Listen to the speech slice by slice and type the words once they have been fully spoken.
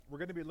We're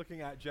going to be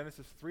looking at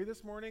Genesis 3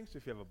 this morning, so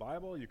if you have a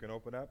Bible, you can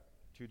open up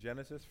to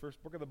Genesis,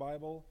 first book of the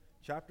Bible,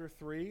 chapter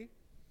 3.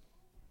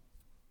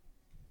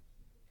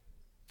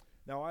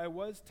 Now, I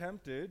was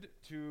tempted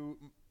to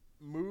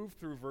move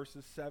through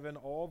verses 7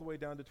 all the way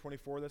down to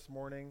 24 this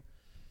morning,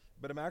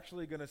 but I'm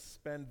actually going to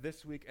spend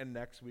this week and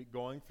next week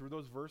going through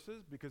those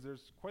verses because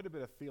there's quite a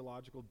bit of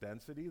theological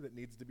density that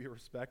needs to be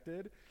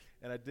respected,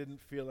 and I didn't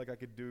feel like I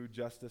could do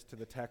justice to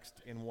the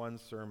text in one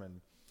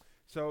sermon.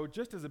 So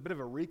just as a bit of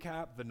a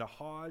recap, the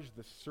Nahaj,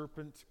 the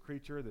serpent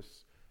creature,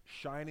 this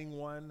shining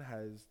one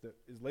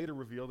is later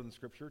revealed in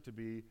Scripture to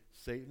be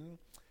Satan,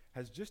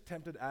 has just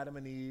tempted Adam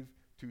and Eve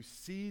to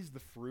seize the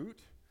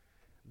fruit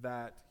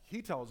that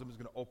he tells them is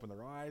going to open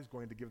their eyes,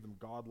 going to give them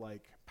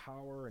godlike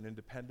power and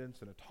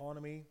independence and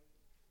autonomy.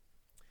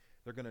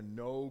 They're going to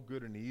know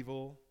good and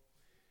evil.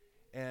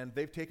 And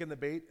they've taken the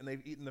bait and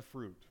they've eaten the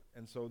fruit.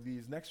 And so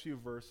these next few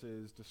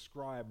verses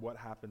describe what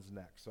happens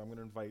next. So I'm going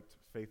to invite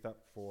Faith up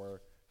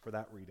for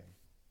that reading.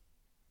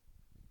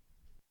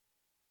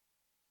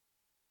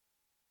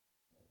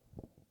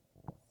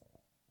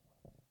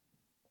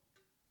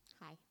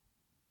 Hi. All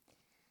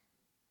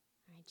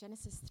right,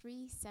 Genesis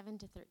 3, 7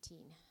 to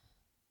 13.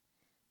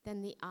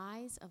 Then the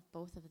eyes of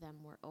both of them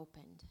were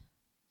opened,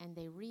 and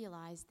they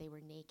realized they were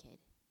naked.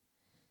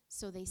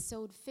 So they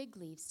sewed fig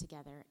leaves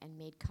together and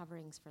made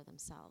coverings for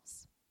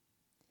themselves.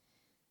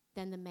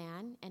 Then the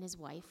man and his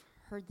wife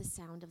heard the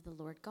sound of the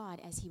Lord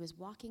God as he was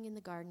walking in the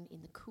garden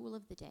in the cool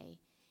of the day,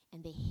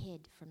 and they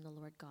hid from the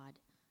Lord God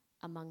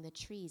among the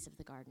trees of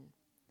the garden.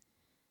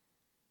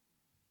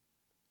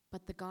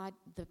 But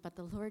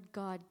the Lord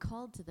God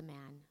called to the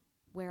man,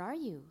 "Where are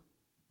you?"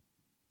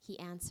 He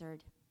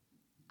answered,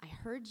 "I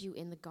heard you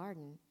in the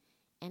garden,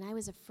 and I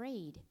was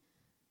afraid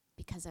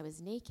because I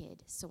was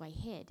naked, so I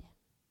hid."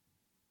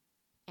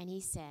 And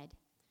he said,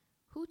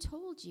 "Who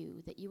told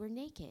you that you were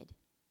naked?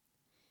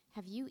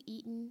 Have you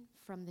eaten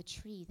from the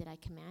tree that I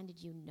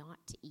commanded you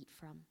not to eat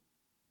from?"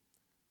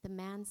 The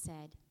man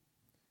said,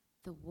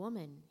 "The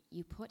woman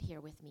you put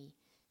here with me,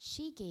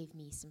 she gave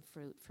me some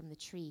fruit from the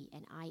tree,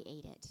 and I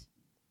ate it."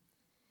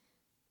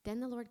 Then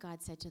the Lord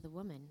God said to the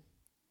woman,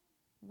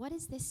 "What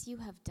is this you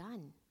have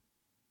done?"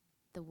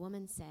 The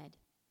woman said,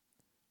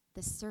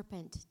 "The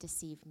serpent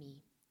deceived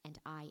me, and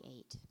I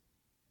ate."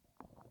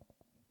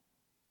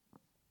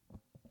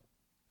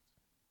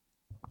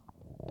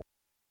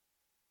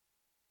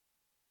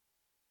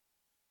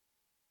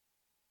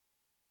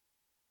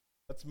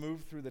 Let's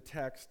move through the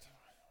text.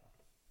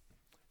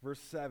 Verse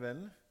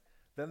 7,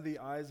 then the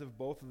eyes of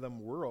both of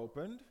them were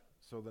opened.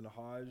 So the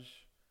Nahaj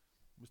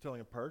was telling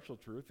a partial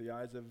truth. The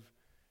eyes of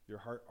your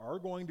heart are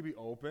going to be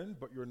opened,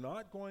 but you're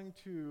not going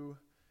to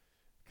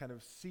kind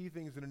of see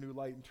things in a new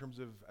light in terms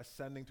of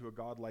ascending to a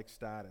godlike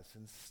status.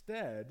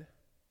 Instead,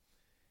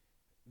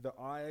 their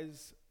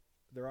eyes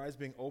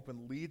being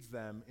open leads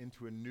them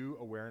into a new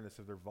awareness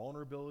of their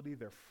vulnerability,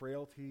 their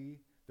frailty,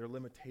 their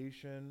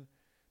limitation.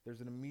 There's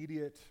an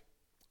immediate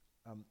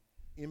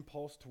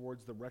impulse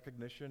towards the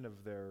recognition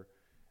of their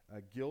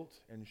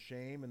guilt and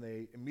shame, and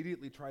they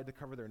immediately tried to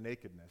cover their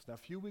nakedness. Now, a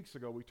few weeks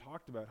ago, we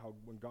talked about how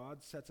when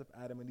God sets up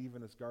Adam and Eve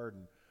in his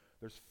garden,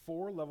 there's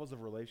 4 levels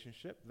of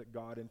relationship that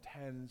God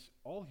intends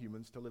all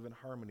humans to live in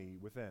harmony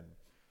within.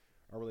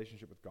 Our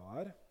relationship with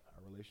God,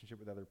 our relationship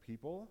with other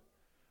people,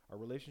 our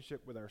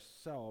relationship with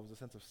ourselves, a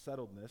sense of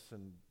settledness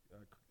and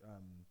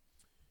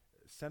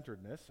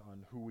centeredness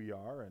on who we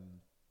are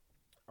and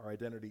our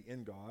identity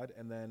in God,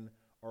 and then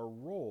our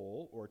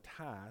role or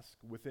task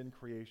within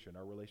creation,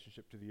 our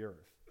relationship to the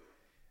earth.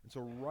 And so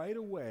right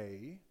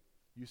away,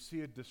 you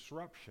see a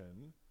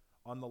disruption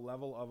on the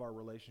level of our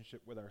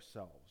relationship with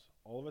ourselves.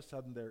 All of a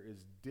sudden, there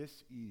is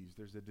dis-ease.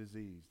 There's a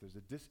disease. There's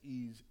a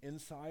dis-ease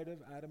inside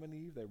of Adam and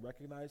Eve. They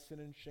recognize sin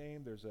and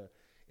shame. There's a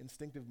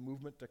instinctive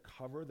movement to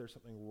cover. There's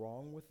something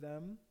wrong with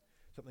them.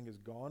 Something has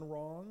gone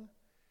wrong.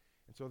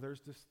 And so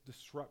there's this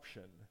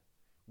disruption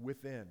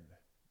within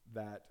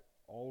that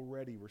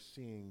already we're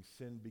seeing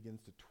sin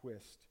begins to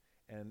twist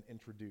and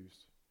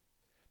introduce.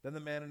 Then the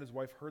man and his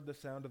wife heard the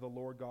sound of the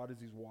Lord God as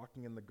he's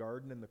walking in the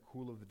garden in the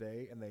cool of the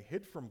day, and they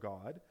hid from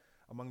God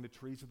among the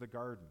trees of the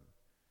garden.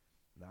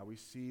 Now we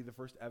see the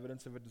first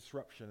evidence of a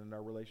disruption in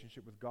our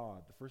relationship with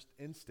God. The first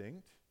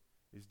instinct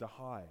is to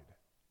hide.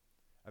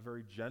 A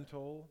very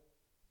gentle,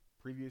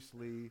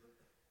 previously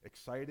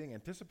exciting,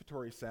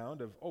 anticipatory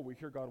sound of, oh, we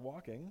hear God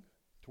walking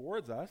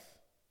towards us,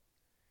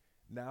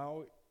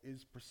 now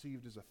is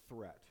perceived as a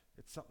threat.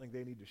 It's something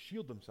they need to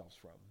shield themselves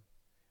from.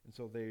 And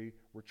so they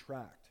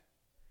retract.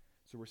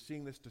 So we're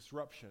seeing this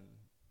disruption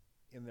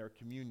in their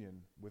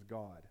communion with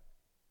God.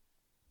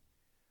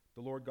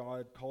 The Lord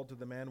God called to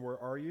the man, "Where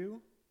are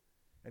you?"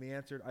 And he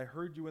answered, "I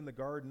heard you in the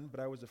garden, but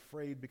I was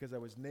afraid because I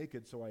was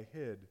naked, so I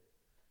hid."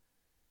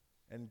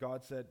 And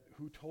God said,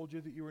 "Who told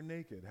you that you were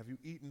naked? Have you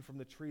eaten from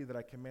the tree that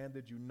I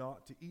commanded you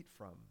not to eat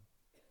from?"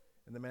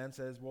 And the man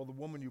says, "Well, the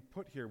woman you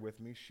put here with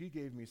me, she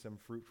gave me some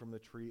fruit from the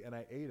tree, and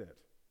I ate it."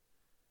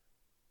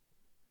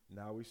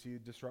 Now we see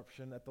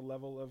disruption at the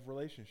level of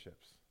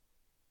relationships.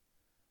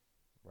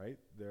 Right?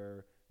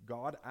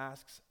 God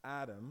asks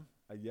Adam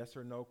a yes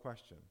or no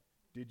question.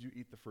 did you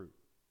eat the fruit?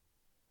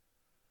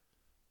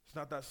 It's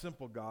not that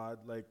simple, God.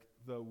 Like,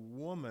 the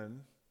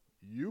woman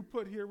you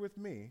put here with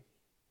me,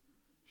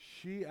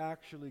 she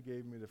actually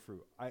gave me the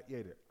fruit. I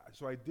ate it.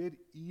 So I did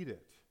eat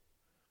it.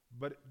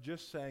 But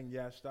just saying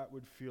yes, that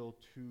would feel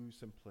too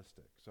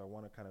simplistic. So I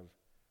want to kind of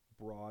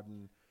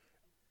broaden.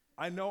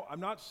 I know I'm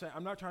not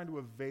trying to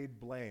evade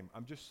blame.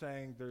 I'm just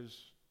saying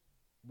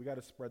we got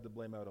to spread the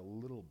blame out a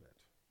little bit.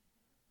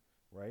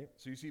 Right?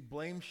 So you see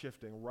blame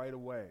shifting right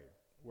away,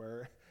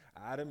 where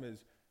Adam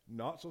is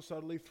not so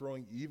subtly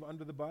throwing Eve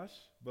under the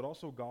bus, but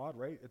also God,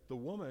 right? It's the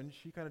woman,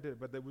 she kind of did it,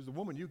 but it was the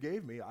woman you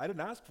gave me. I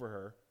didn't ask for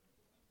her.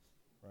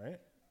 Right?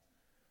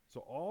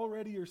 So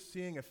already you're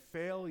seeing a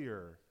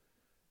failure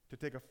to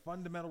take a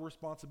fundamental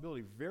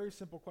responsibility. Very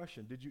simple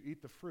question. Did you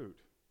eat the fruit?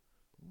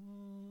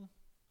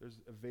 There's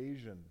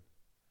evasion.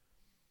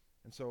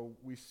 And so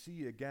we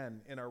see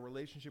again in our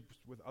relationships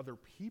with other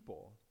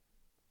people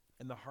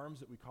and the harms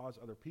that we cause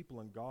other people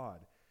and God,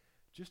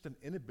 just an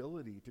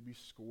inability to be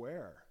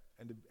square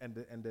and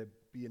to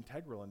be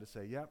integral and to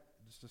say, yep,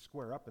 just to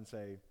square up and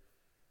say,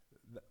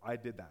 I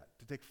did that,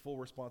 to take full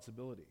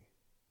responsibility.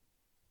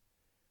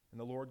 And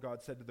the Lord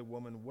God said to the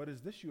woman, what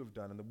is this you have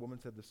done? And the woman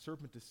said, the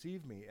serpent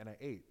deceived me and I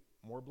ate.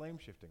 More blame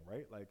shifting,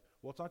 right? Like,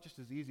 well, it's not just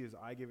as easy as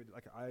I gave it.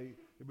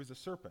 It was a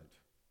serpent.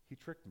 He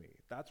tricked me.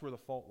 That's where the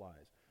fault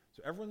lies.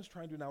 So everyone's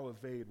trying to now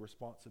evade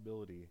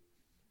responsibility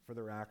for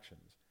their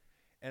actions.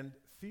 And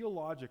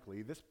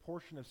theologically, this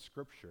portion of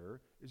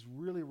Scripture is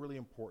really, really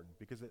important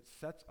because it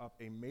sets up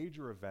a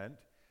major event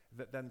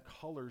that then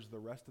colors the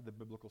rest of the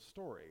biblical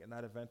story. And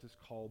that event is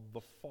called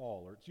the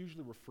fall, or it's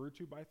usually referred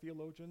to by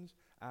theologians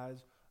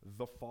as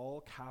the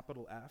fall,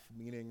 capital F,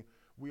 meaning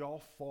we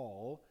all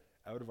fall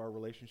out of our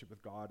relationship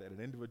with God at an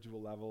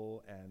individual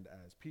level and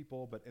as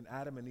people. But in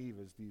Adam and Eve,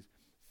 as these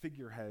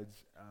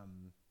figureheads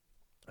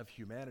of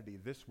humanity,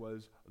 this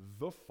was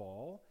the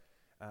fall,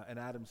 and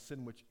Adam's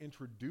sin, which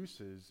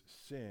introduces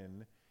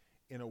sin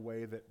in a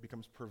way that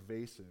becomes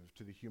pervasive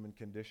to the human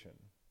condition.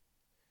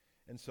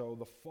 And so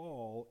the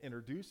fall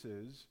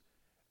introduces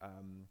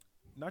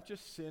not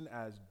just sin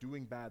as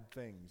doing bad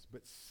things,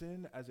 but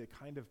sin as a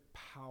kind of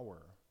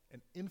power,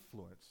 an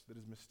influence that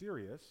is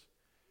mysterious,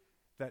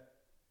 that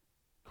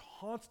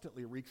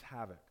constantly wreaks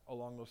havoc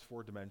along those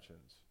four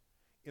dimensions,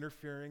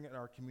 interfering in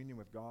our communion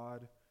with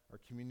God, our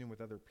communion with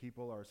other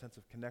people, our sense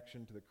of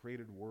connection to the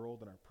created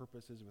world and our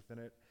purposes within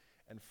it,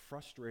 and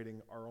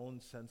frustrating our own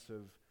sense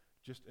of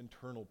just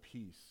internal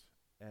peace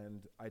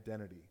and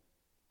identity.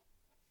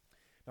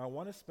 Now, I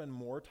want to spend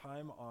more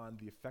time on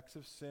the effects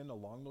of sin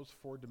along those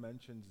four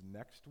dimensions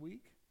next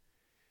week,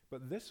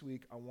 but this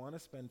week I want to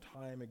spend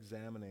time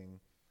examining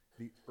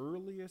the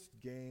earliest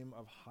game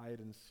of hide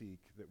and seek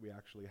that we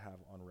actually have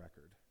on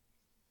record.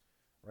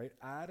 Right?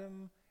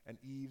 Adam and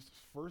Eve's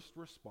first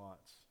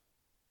response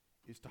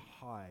is to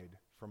hide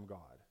from God.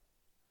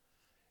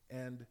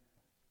 And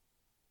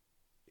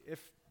if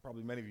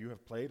probably many of you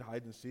have played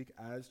hide and seek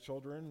as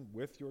children,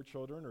 with your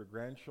children or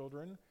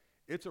grandchildren,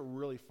 it's a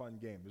really fun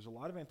game. There's a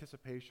lot of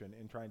anticipation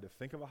in trying to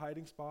think of a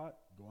hiding spot,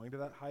 going to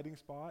that hiding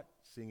spot,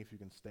 seeing if you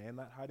can stay in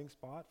that hiding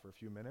spot for a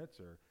few minutes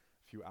or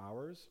a few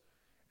hours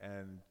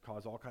and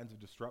cause all kinds of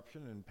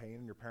disruption and pain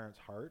in your parents'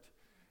 heart.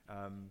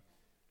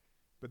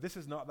 But this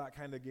is not that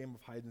kind of game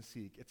of hide and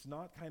seek. It's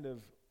not kind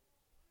of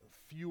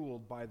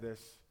fueled by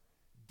this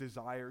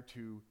desire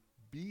to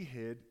be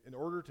hid in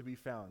order to be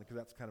found, because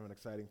that's kind of an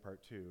exciting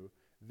part too.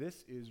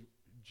 This is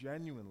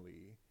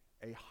genuinely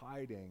a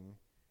hiding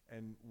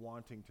and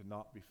wanting to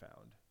not be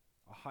found,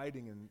 a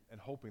hiding and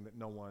hoping that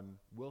no one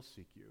will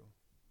seek you.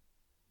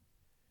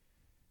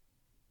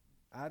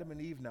 Adam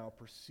and Eve now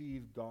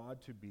perceive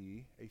God to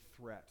be a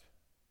threat.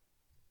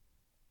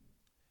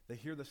 They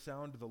hear the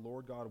sound of the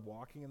Lord God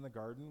walking in the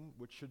garden,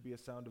 which should be a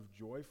sound of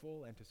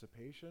joyful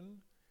anticipation,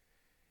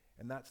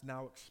 and that's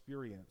now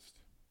experienced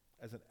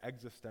as an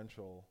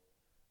existential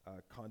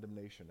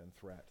condemnation and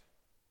threat.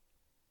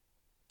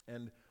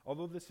 And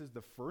although this is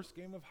the first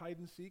game of hide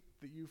and seek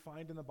that you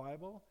find in the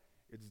Bible,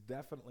 it's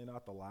definitely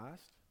not the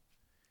last.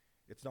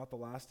 It's not the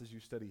last as you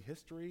study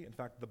history. In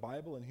fact, the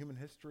Bible and human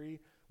history,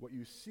 what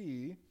you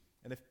see,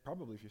 and if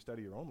you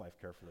study your own life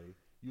carefully,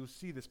 you'll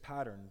see this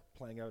pattern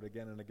playing out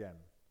again and again.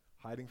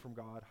 Hiding from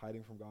God,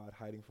 hiding from God,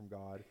 hiding from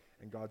God,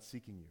 and God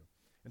seeking you.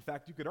 In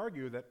fact, you could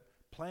argue that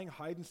playing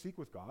hide and seek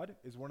with God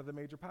is one of the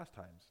major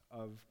pastimes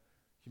of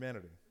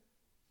humanity.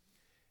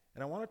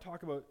 And I want to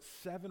talk about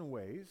 7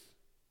 ways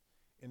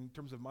in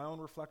terms of my own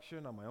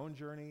reflection on my own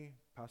journey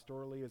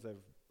pastorally as I've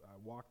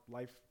walked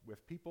life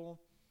with people,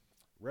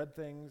 read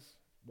things,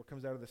 what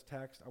comes out of this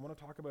text. I want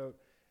to talk about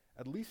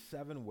at least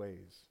 7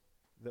 ways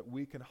that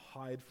we can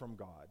hide from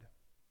God.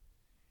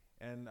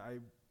 And I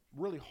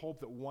really hope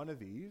that one of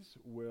these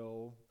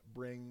will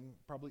bring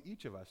probably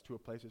each of us to a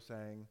place of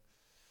saying,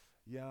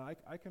 yeah,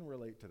 I can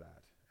relate to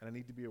that, and I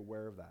need to be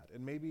aware of that.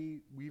 And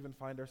maybe we even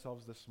find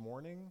ourselves this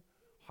morning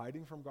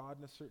hiding from God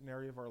in a certain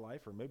area of our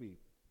life, or maybe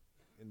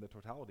in the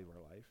totality of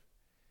our life.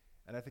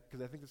 And I think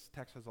this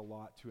text has a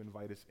lot to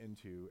invite us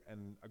into,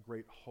 and a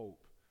great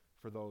hope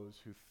for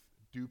those who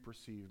do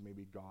perceive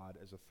maybe God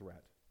as a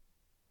threat.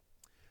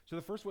 So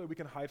the first way we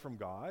can hide from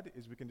God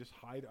is we can just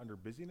hide under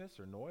busyness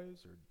or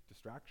noise or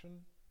distraction.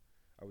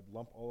 I would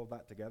lump all of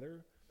that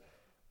together.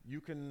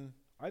 You can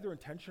either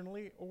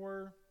intentionally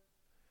or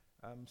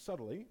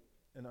subtly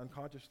and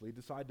unconsciously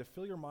decide to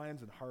fill your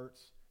minds and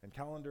hearts and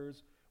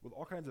calendars with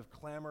all kinds of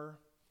clamor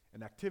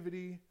and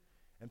activity,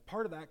 and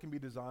part of that can be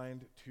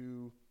designed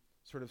to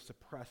sort of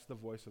suppress the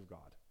voice of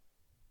God.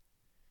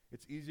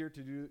 It's easier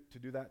to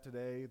do that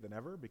today than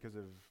ever because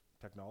of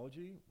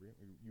technology.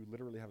 You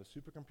literally have a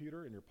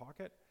supercomputer in your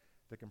pocket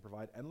that can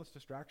provide endless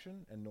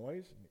distraction and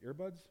noise and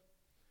earbuds.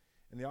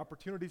 And the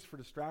opportunities for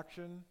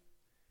distraction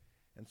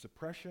and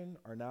suppression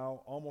are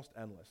now almost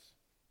endless.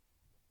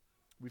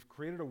 We've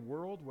created a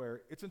world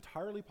where it's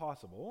entirely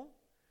possible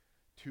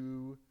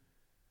to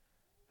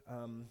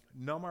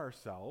numb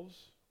ourselves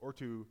or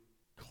to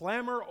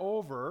clamor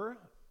over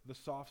the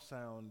soft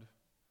sound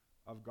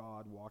of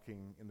God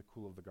walking in the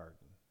cool of the garden.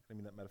 I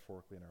mean that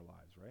metaphorically in our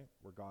lives, right?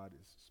 Where God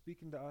is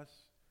speaking to us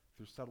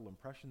through subtle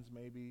impressions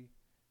maybe,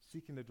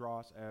 seeking to draw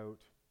us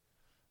out,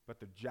 but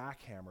the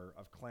jackhammer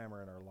of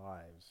clamor in our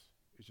lives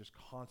is just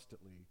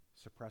constantly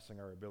suppressing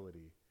our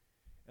ability.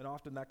 And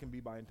often that can be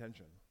by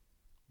intention.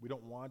 We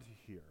don't want to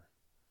hear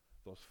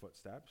those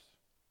footsteps.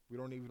 We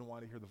don't even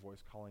want to hear the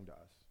voice calling to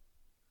us.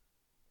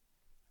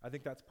 I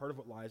think that's part of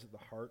what lies at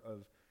the heart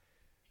of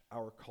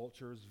our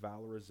culture's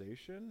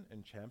valorization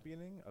and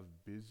championing of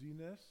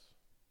busyness.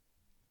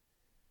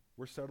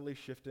 We're subtly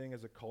shifting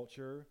as a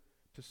culture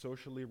to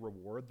socially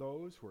reward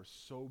those who are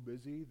so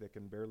busy they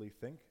can barely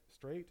think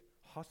straight.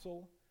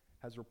 Hustle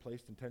has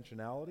replaced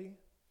intentionality.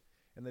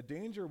 And the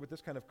danger with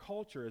this kind of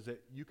culture is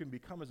that you can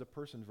become as a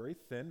person very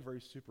thin,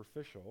 very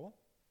superficial,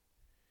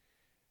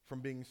 from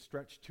being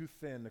stretched too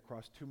thin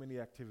across too many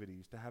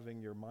activities to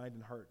having your mind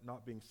and heart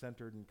not being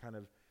centered and kind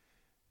of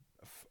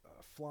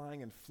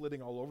flying and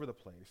flitting all over the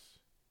place,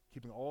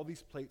 keeping all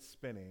these plates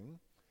spinning,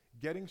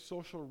 getting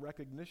social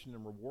recognition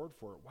and reward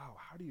for it. Wow,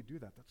 how do you do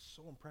that? That's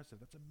so impressive.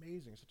 That's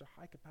amazing. Such a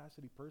high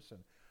capacity person.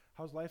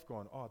 How's life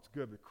going? Oh, it's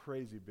good, but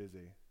crazy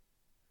busy.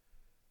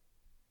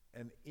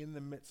 And in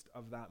the midst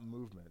of that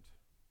movement,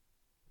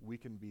 we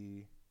can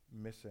be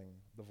missing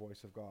the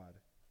voice of God.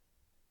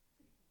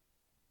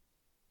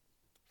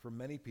 For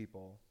many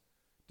people,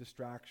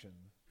 distraction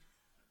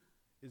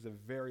is a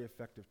very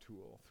effective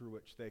tool through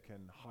which they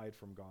can hide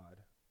from God.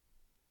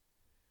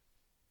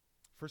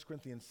 1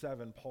 Corinthians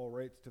 7, Paul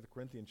writes to the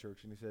Corinthian church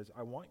and he says,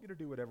 I want you to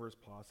do whatever is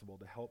possible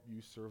to help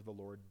you serve the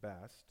Lord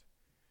best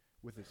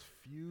with as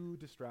few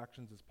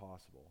distractions as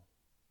possible.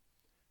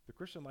 The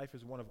Christian life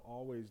is one of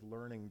always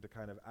learning to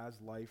kind of,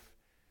 as life,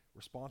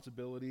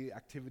 responsibility,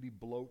 activity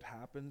bloat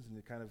happens and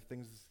the kind of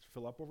things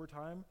fill up over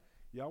time,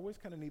 you always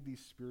kind of need these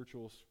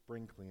spiritual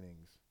spring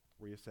cleanings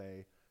where you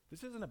say,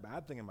 this isn't a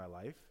bad thing in my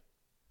life,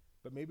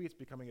 but maybe it's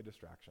becoming a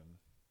distraction.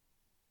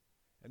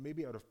 And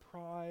maybe out of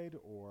pride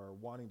or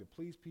wanting to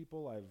please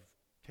people, I've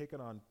taken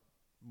on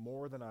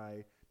more than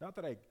I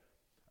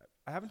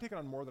haven't taken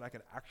on more than I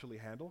can actually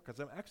handle because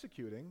I'm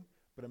executing,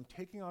 but I'm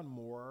taking on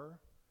more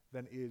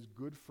than is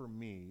good for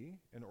me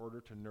in order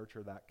to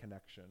nurture that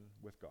connection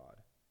with God.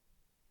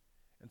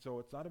 And so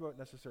it's not about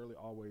necessarily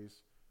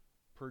always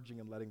purging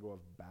and letting go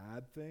of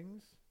bad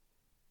things,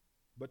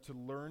 but to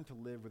learn to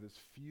live with as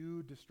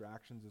few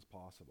distractions as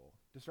possible.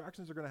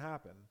 Distractions are going to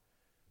happen,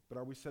 but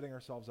are we setting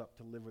ourselves up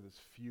to live with as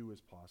few as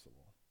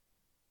possible?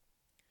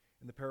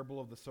 In the parable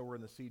of the sower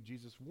and the seed,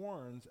 Jesus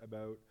warns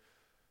about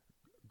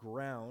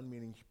ground,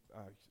 meaning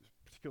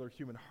particular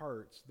human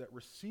hearts that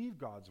receive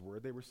God's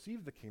word. They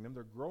receive the kingdom,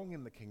 they're growing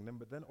in the kingdom,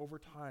 but then over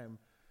time,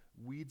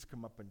 weeds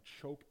come up and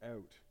choke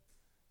out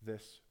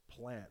this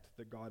plant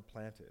that God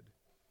planted.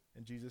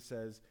 And Jesus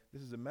says,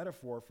 this is a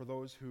metaphor for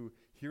those who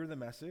hear the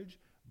message,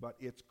 but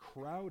it's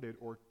crowded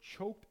or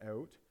choked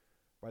out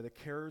by the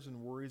cares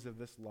and worries of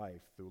this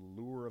life, the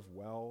lure of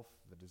wealth,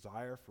 the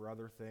desire for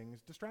other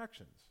things,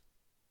 distractions.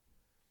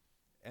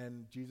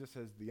 And Jesus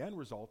says the end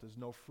result is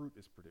no fruit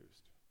is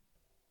produced.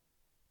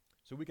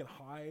 So we can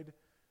hide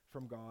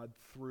from God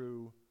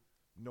through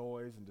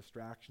noise and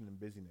distraction and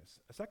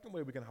busyness. A second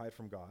way we can hide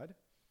from God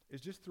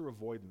is just through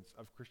avoidance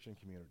of Christian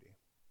community.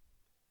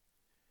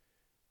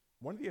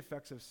 One of the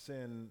effects of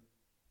sin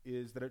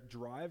is that it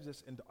drives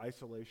us into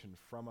isolation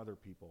from other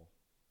people.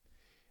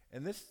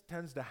 And this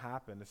tends to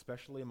happen,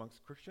 especially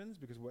amongst Christians,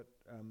 because what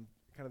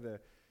kind of the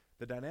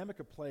dynamic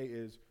of play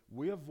is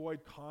we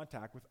avoid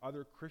contact with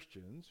other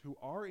Christians who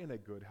are in a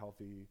good,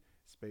 healthy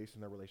space in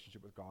their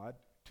relationship with God,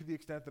 to the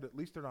extent that at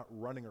least they're not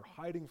running or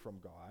hiding from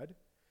God.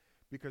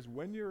 Because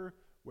when you're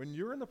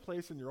in the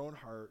place in your own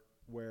heart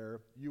where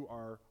you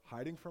are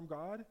hiding from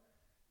God,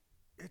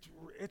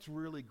 it's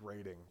really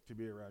grating to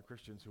be around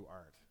Christians who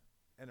aren't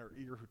and are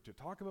eager to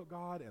talk about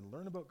God and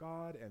learn about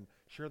God and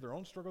share their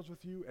own struggles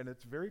with you. And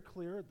it's very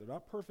clear they're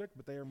not perfect,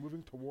 but they are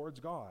moving towards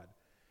God.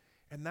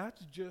 And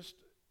that's just,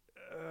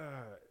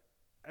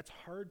 it's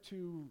hard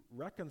to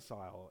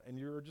reconcile. And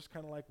you're just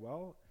kind of like,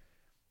 well,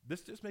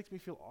 this just makes me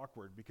feel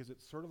awkward because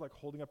it's sort of like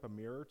holding up a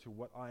mirror to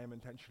what I am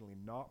intentionally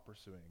not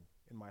pursuing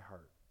in my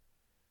heart.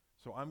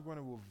 So I'm going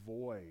to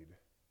avoid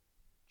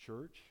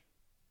church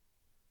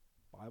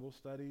Bible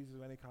studies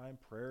of any kind,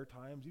 prayer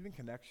times, even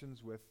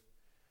connections with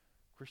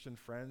Christian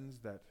friends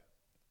that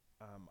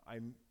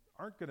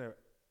aren't going to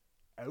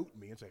out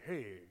me and say,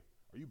 hey,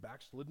 are you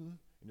backslidden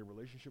in your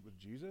relationship with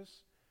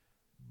Jesus?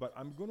 But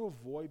I'm going to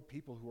avoid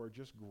people who are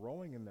just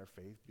growing in their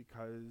faith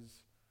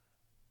because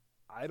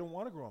I don't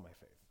want to grow in my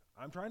faith.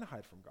 I'm trying to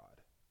hide from God.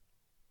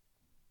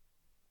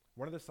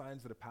 One of the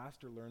signs that a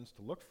pastor learns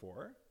to look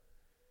for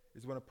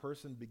is when a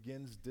person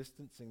begins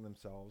distancing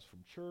themselves from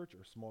church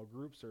or small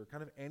groups or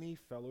kind of any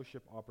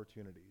fellowship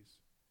opportunities.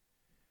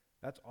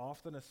 That's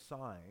often a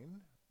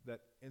sign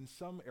that in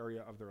some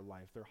area of their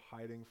life they're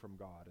hiding from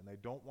God, and they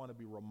don't want to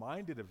be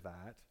reminded of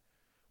that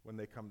when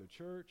they come to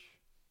church,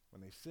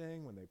 when they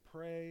sing, when they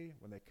pray,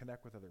 when they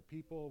connect with other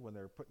people, when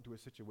they're put into a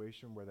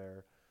situation where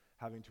they're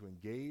having to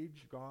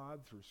engage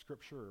God through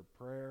scripture or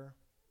prayer.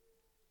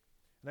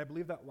 And I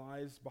believe that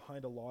lies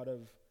behind a lot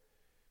of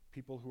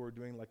people who are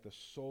doing like the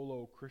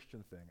solo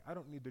Christian thing. I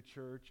don't need the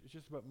church. It's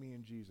just about me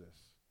and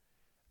Jesus.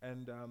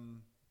 And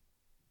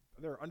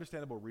there are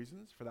understandable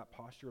reasons for that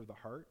posture of the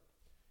heart.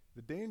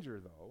 The danger,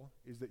 though,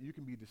 is that you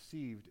can be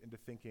deceived into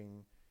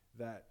thinking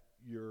that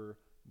you're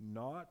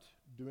not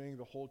doing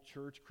the whole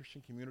church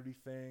Christian community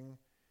thing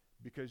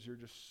because you're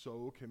just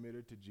so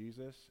committed to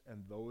Jesus,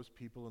 and those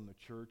people in the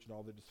church and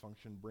all the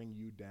dysfunction bring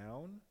you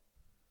down,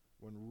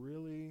 when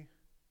really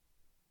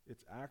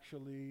it's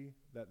actually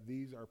that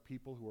these are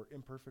people who are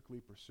imperfectly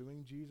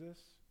pursuing Jesus,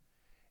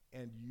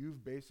 and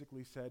you've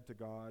basically said to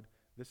God,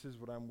 this is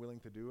what I'm willing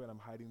to do, and I'm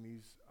hiding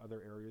these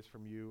other areas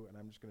from you, and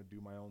I'm just going to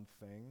do my own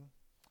thing,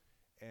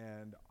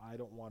 and I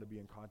don't want to be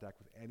in contact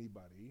with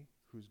anybody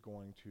who's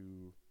going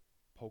to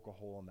poke a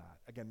hole in that.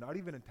 Again, not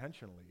even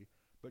intentionally,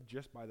 but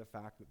just by the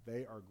fact that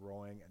they are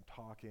growing and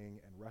talking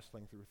and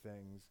wrestling through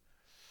things.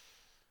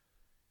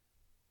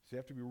 So you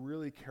have to be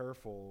really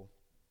careful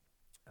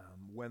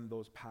when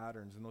those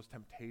patterns and those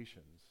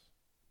temptations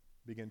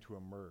begin to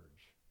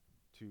emerge,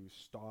 to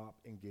stop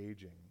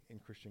engaging in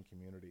Christian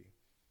community.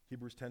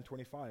 Hebrews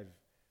 10:25,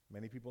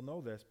 many people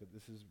know this, but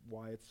this is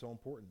why it's so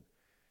important.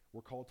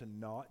 We're called to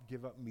not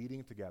give up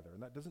meeting together.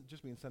 And that doesn't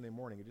just mean Sunday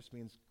morning. It just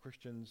means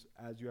Christians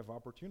as you have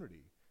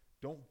opportunity.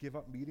 Don't give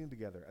up meeting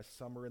together as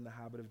some are in the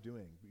habit of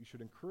doing. But you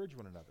should encourage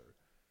one another.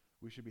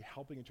 We should be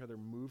helping each other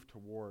move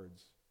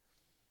towards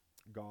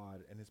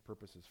God and his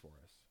purposes for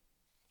us.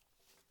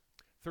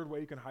 Third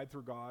way you can hide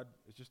through God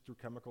is just through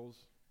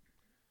chemicals,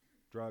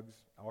 drugs,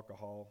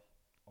 alcohol.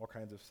 All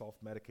kinds of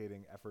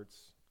self-medicating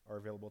efforts are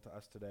available to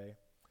us today.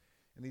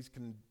 And these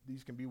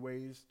can be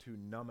ways to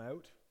numb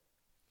out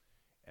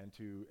and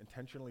to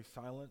intentionally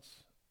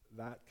silence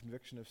that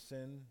conviction of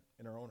sin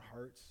in our own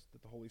hearts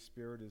that the Holy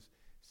Spirit is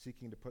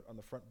seeking to put on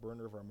the front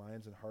burner of our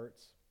minds and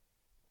hearts.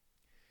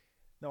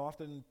 Now,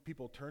 often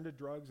people turn to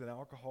drugs and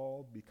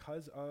alcohol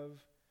because of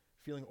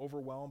feeling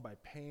overwhelmed by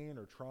pain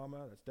or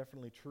trauma. That's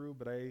definitely true,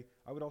 but I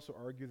would also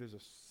argue there's a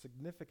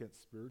significant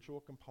spiritual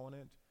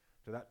component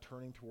to that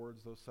turning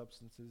towards those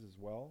substances as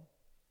well.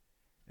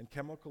 And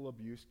chemical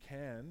abuse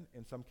can,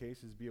 in some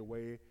cases, be a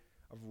way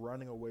of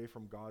running away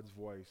from God's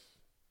voice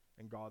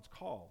and God's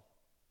call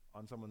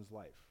on someone's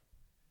life.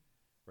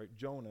 Right?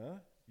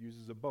 Jonah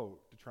uses a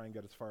boat to try and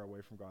get as far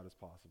away from God as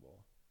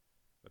possible.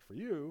 But for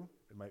you,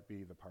 it might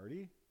be the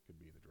party, could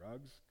be the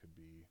drugs, could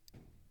be,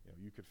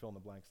 you could fill in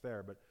the blanks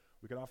there, but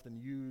we can often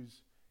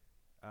use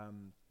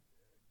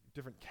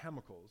different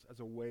chemicals as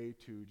a way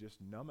to just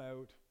numb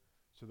out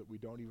so that we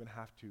don't even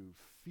have to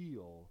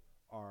feel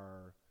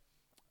our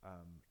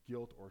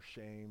guilt or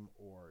shame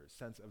or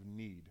sense of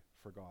need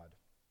for God.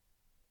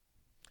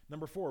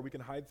 Number 4, we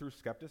can hide through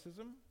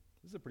skepticism.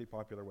 This is a pretty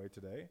popular way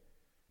today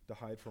to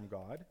hide from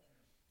God.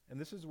 And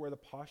this is where the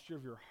posture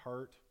of your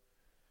heart,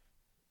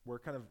 where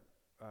kind of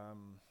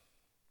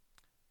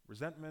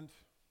resentment,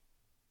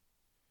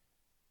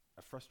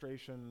 a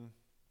frustration,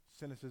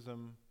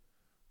 cynicism,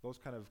 those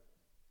kind of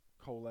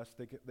coalesce.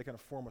 They kind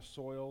of form a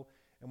soil,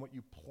 and what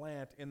you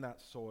plant in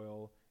that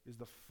soil is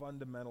the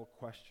fundamental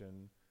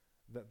question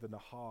that the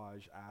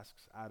Nahaj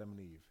asks Adam and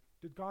Eve.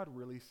 Did God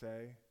really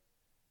say?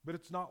 But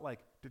it's not like,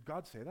 did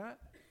God say that?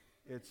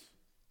 It's,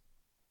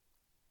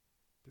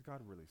 did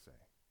God really say?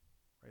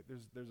 Right?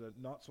 There's a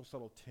not so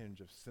subtle tinge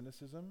of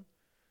cynicism.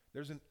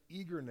 There's an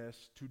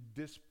eagerness to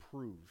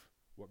disprove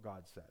what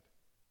God said.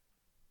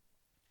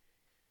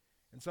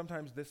 And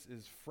sometimes this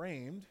is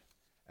framed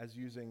as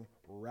using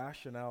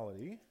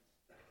rationality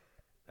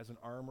as an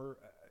armor.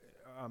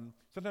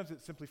 Sometimes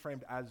it's simply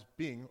framed as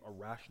being a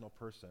rational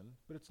person,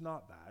 but it's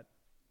not that.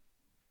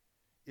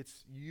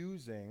 It's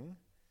using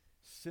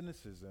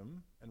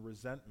cynicism and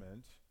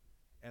resentment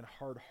and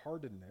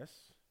hard-heartedness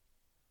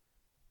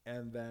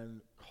and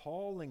then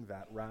calling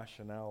that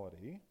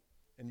rationality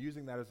and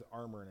using that as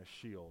armor and a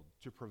shield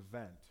to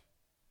prevent,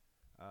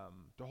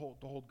 to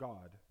hold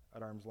God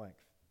at arm's length.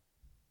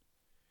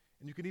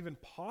 And you can even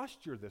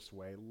posture this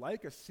way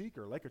like a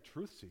seeker, like a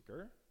truth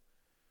seeker,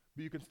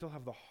 but you can still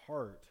have the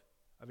heart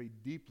of a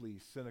deeply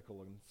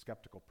cynical and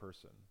skeptical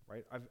person,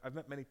 right? I've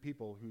met many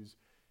people whose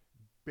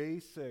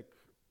basic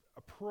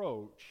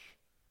approach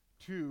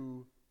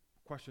to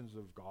questions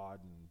of God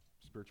and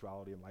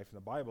spirituality and life in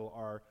the Bible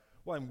are,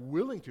 well, I'm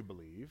willing to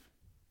believe,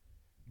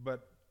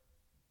 but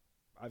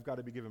I've got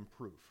to be given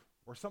proof,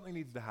 or something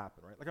needs to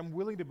happen, right? Like, I'm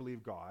willing to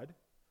believe God,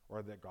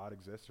 or that God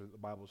exists, or that the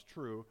Bible is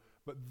true,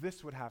 but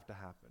this would have to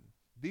happen.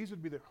 These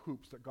would be the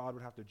hoops that God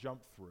would have to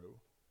jump through.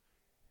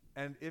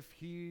 And if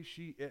he,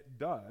 she, it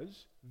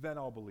does, then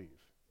I'll believe,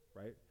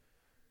 right?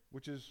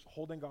 Which is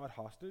holding God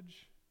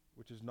hostage,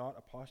 which is not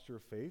a posture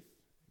of faith.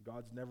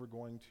 God's never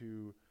going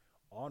to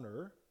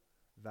honor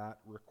that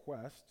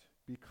request,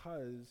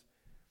 because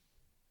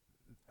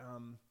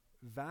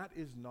that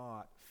is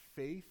not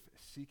faith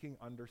seeking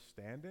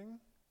understanding.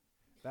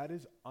 That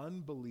is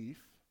unbelief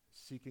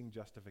seeking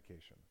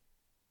justification.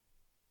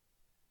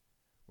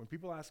 When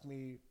people ask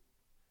me,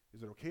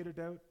 is it okay to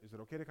doubt? Is it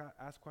okay to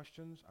ask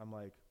questions? I'm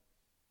like,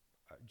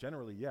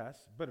 generally yes,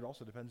 but it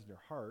also depends on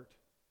your heart.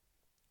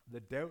 The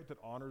doubt that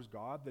honors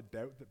God, the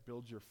doubt that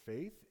builds your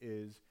faith,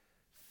 is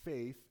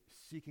faith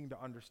seeking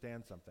to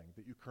understand something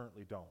that you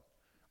currently don't.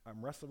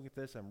 I'm wrestling with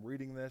this, I'm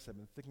reading this, I've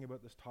been thinking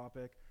about this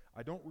topic.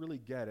 I don't really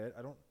get it.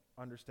 I don't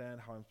understand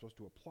how I'm supposed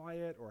to apply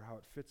it or how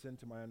it fits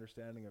into my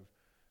understanding of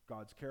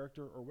God's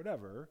character or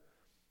whatever,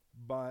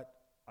 but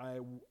I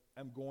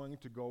am going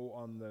to go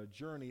on the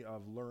journey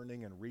of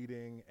learning and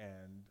reading,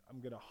 and I'm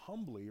going to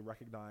humbly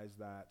recognize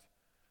that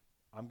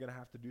I'm going to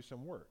have to do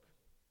some work.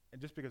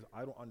 And just because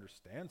I don't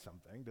understand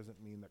something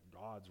doesn't mean that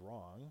God's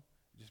wrong.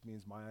 It just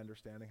means my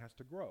understanding has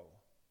to grow.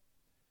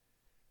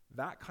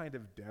 That kind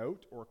of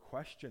doubt or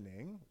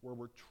questioning, where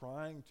we're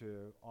trying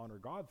to honor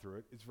God through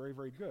it, is very,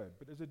 very good.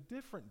 But there's a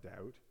different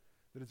doubt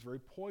that is very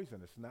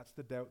poisonous, and that's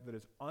the doubt that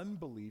is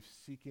unbelief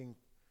seeking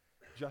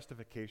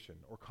justification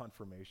or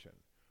confirmation,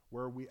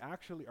 where we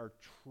actually are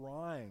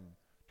trying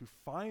to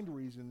find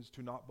reasons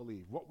to not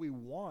believe. What we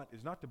want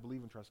is not to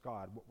believe and trust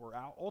God. What we're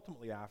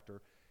ultimately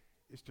after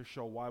is to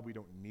show why we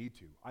don't need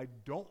to. I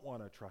don't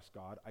want to trust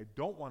God. I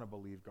don't want to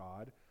believe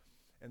God.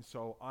 And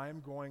so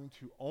I'm going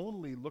to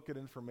only look at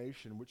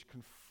information which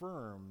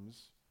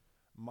confirms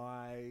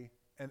my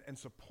and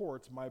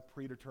supports my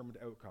predetermined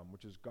outcome,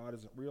 which is God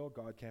isn't real,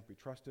 God can't be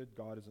trusted,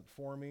 God isn't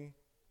for me.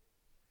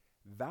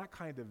 That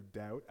kind of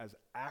doubt as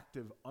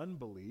active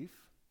unbelief,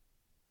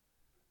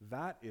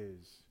 that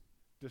is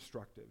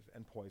destructive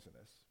and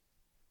poisonous.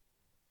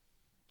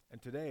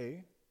 And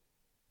today,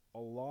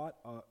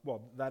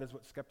 that is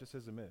what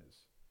skepticism is.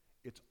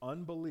 It's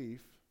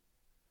unbelief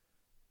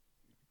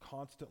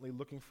constantly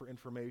looking for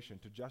information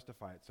to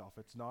justify itself.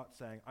 It's not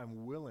saying,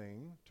 I'm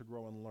willing to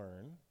grow and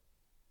learn,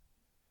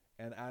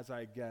 and as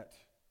I get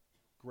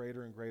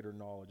greater and greater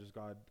knowledge, as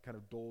God kind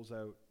of doles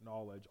out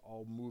knowledge,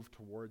 I'll move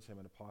towards him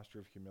in a posture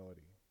of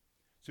humility.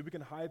 So we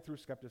can hide through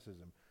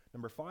skepticism.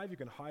 Number 5, you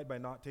can hide by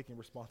not taking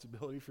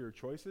responsibility for your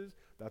choices.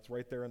 That's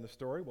right there in the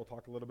story. We'll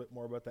talk a little bit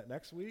more about that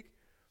next week.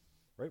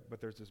 Right? But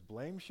there's this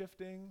blame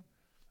shifting.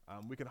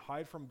 We can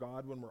hide from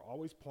God when we're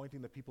always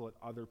pointing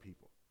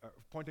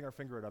pointing our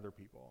finger at other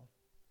people,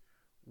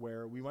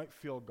 where we might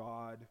feel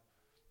God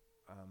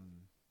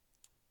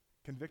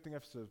convicting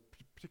us of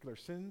particular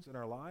sins in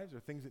our lives or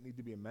things that need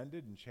to be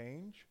amended and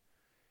changed.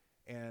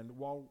 And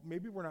while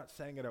maybe we're not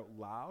saying it out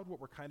loud,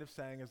 what we're kind of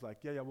saying is like,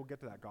 yeah, we'll get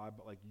to that, God,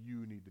 but like,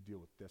 you need to deal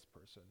with this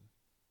person.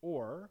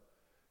 Or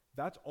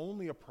that's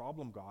only a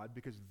problem, God,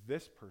 because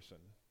this person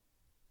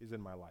is in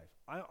my life.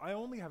 I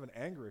only have an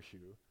anger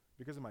issue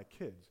because of my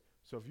kids.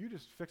 So if you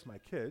just fix my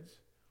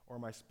kids or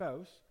my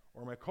spouse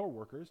or my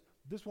coworkers,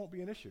 this won't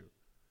be an issue.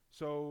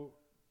 So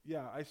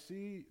yeah, I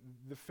see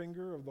the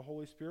finger of the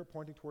Holy Spirit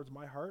pointing towards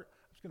my heart.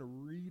 I'm just going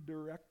to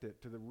redirect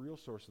it to the real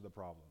source of the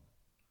problem.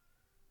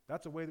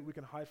 That's a way that we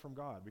can hide from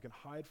God. We can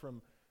hide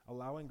from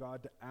allowing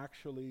God to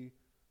actually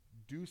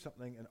do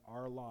something in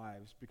our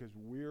lives because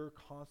we're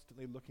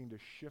constantly looking to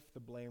shift the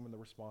blame and the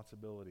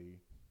responsibility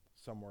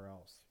somewhere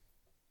else.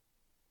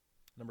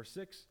 Number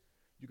 6,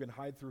 you can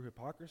hide through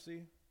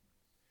hypocrisy.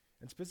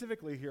 And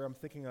specifically here, I'm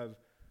thinking of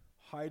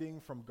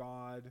hiding from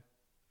God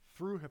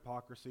through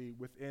hypocrisy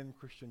within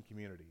Christian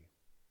community.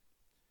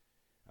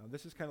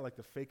 This is kind of like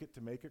the fake it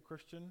to make it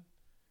Christian.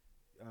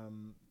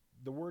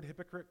 The word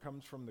hypocrite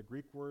comes from the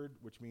Greek word,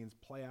 which means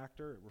play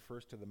actor. It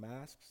refers to the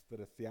masks that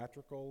a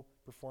theatrical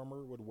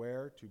performer would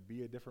wear to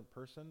be a different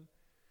person.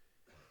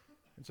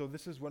 And so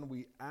this is when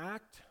we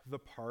act the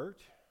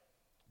part,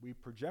 we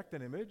project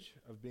an image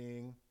of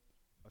being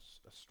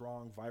a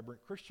strong,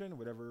 vibrant Christian,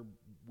 whatever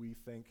we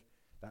think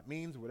that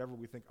means, whatever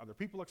we think other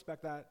people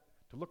expect that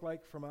to look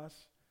like from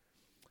us.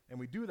 And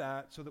we do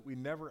that so that we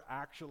never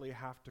actually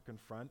have to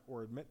confront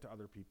or admit to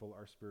other people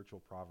our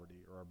spiritual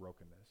poverty or our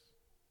brokenness.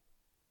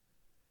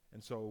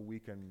 And so we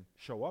can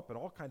show up in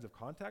all kinds of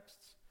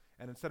contexts,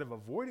 and instead of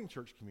avoiding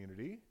church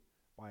community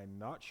by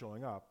not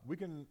showing up, we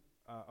can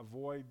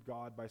avoid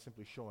God by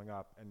simply showing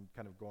up and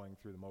kind of going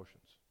through the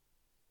motions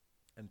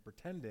and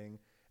pretending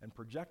and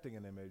projecting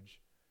an image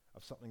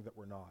of something that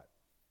we're not.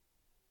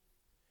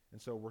 And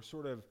so we're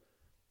sort of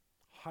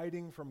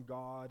hiding from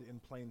God in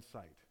plain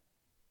sight.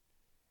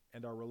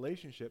 And our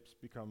relationships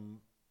become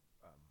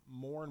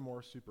more and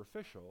more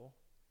superficial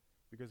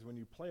because when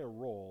you play a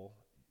role,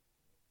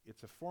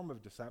 it's a form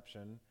of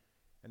deception,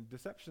 and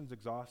deception's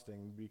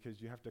exhausting because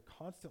you have to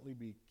constantly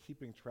be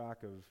keeping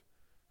track of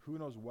who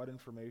knows what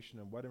information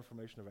and what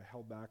information have I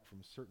held back from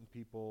certain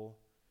people.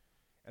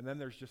 And then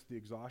there's just the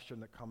exhaustion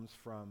that comes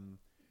from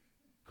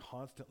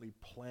constantly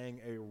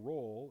playing a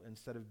role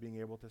instead of being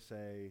able to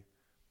say,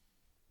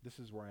 this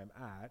is where I'm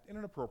at, in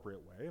an appropriate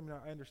way. I mean,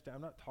 I understand,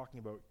 I'm not talking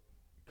about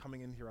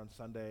coming in here on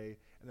Sunday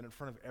and then in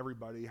front of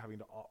everybody having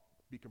to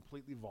be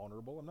completely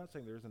vulnerable. I'm not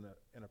saying there isn't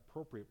an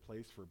appropriate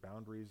place for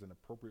boundaries and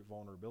appropriate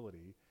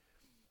vulnerability,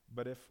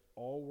 but if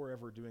all we're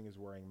ever doing is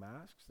wearing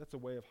masks, that's a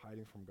way of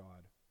hiding from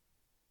God.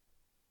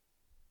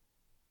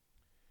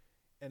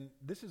 And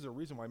this is a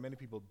reason why many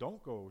people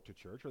don't go to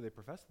church, or they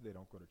profess that they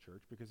don't go to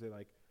church, because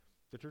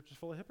the church is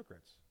full of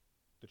hypocrites.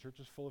 The church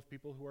is full of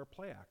people who are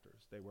play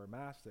actors. They wear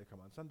masks, they come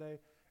on Sunday,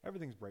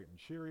 everything's bright and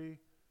cheery,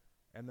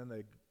 and then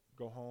they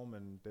go home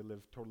and they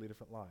live totally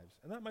different lives.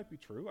 And that might be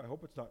true. I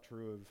hope it's not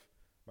true of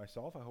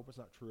myself. I hope it's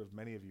not true of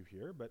many of you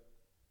here, but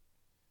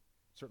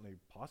certainly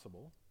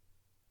possible.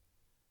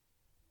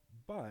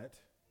 But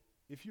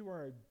if you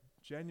are a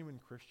genuine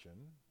Christian,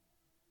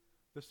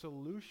 the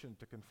solution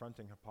to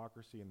confronting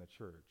hypocrisy in the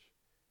church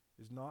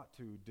is not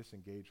to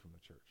disengage from the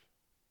church.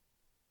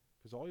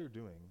 Because all you're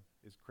doing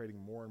is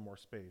creating more and more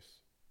space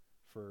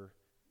for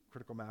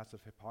critical mass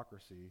of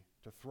hypocrisy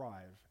to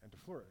thrive and to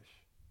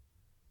flourish.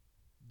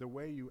 The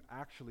way you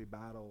actually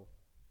battle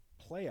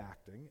play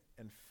acting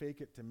and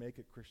fake it to make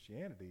it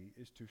Christianity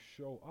is to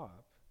show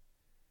up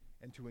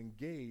and to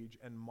engage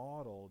and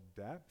model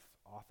depth,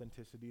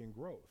 authenticity, and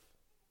growth.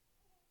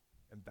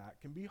 And that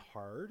can be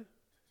hard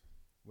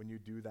when you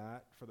do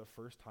that for the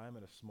first time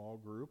in a small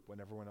group when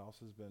everyone else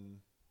has been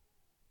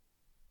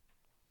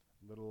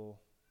a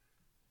little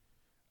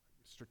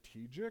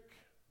strategic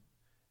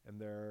in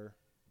their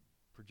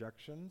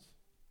projections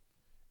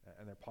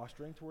and their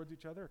posturing towards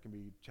each other. It can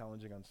be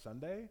challenging on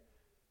Sunday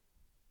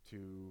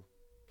to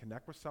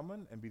connect with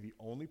someone and be the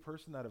only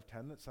person out of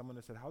 10 that someone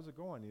has said, how's it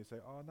going? And you say,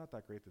 oh, not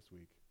that great this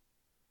week.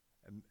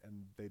 And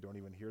they don't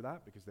even hear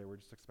that because they were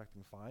just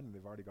expecting fine and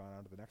they've already gone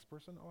on to the next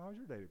person. Oh, how's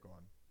your day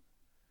going?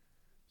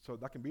 So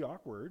that can be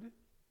awkward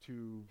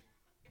to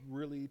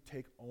really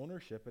take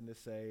ownership and to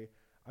say,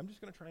 I'm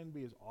just going to try and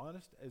be as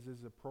honest as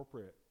is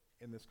appropriate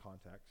in this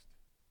context.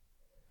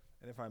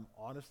 And if I'm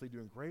honestly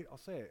doing great, I'll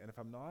say it. And if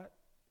I'm not,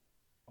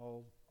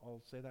 I'll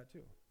say that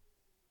too.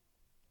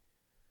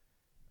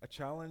 A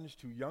challenge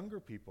to younger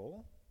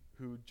people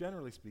who,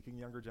 generally speaking,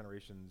 younger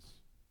generations,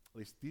 at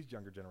least these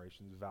younger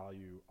generations,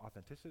 value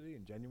authenticity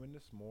and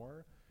genuineness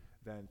more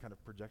than kind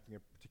of projecting a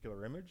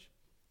particular image.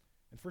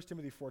 In 1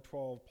 Timothy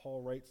 4:12,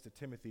 Paul writes to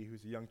Timothy,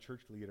 who's a young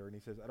church leader, and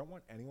he says, I don't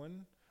want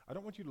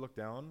you to look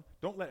down,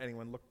 don't let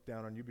anyone look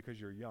down on you because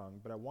you're young,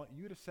 but I want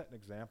you to set an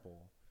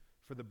example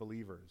for the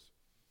believers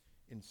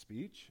in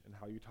speech and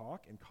how you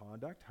talk, in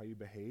conduct, how you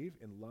behave,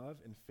 in love,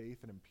 in faith,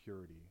 and in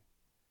purity.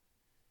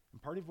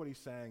 And part of what he's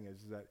saying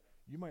is that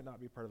you might not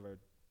be part of a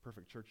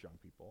perfect church, young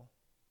people.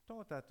 Don't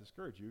let that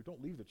discourage you.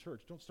 Don't leave the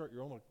church. Don't start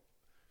your own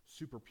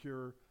super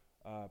pure,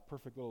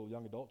 perfect little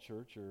young adult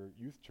church or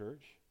youth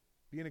church.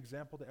 Be an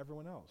example to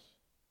everyone else.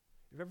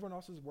 If everyone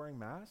else is wearing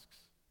masks,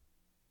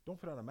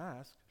 don't put on a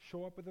mask.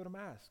 Show up without a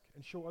mask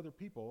and show other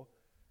people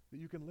that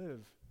you can live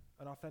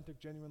an authentic,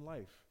 genuine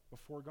life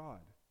before God.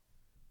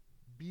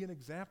 Be an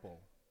example.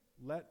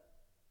 Let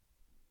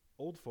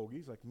old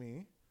fogies like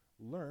me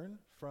learn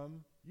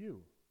from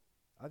you.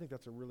 I think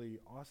that's a really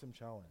awesome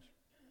challenge.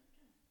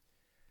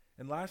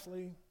 And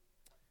lastly,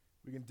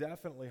 we can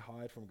definitely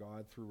hide from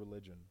God through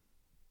religion.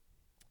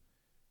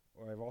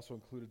 Or I've also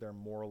included there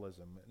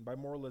moralism. And by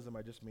moralism,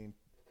 I just mean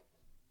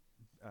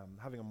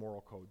having a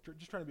moral code,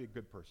 just trying to be a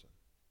good person.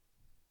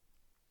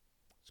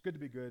 It's good to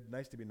be good,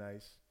 nice to be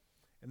nice.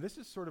 And this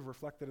is sort of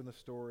reflected in the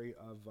story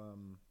of,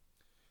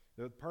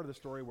 the part of the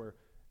story where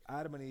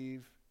Adam and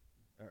Eve,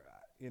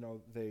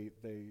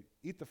 they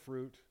eat the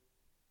fruit,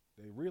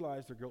 they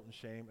realize their guilt and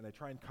shame, and they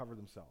try and cover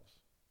themselves.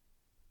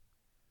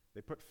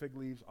 They put fig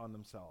leaves on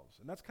themselves.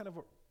 And that's kind of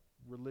what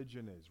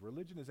religion is.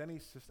 Religion is any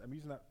system, I'm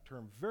using that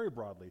term very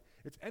broadly,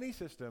 it's any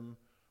system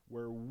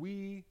where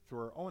we, through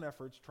our own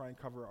efforts, try and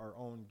cover our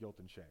own guilt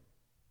and shame.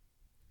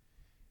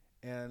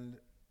 And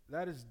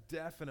that is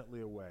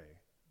definitely a way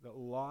that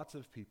lots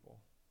of people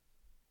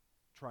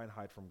try and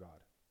hide from God.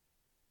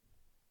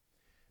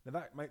 Now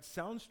that might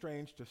sound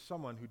strange to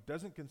someone who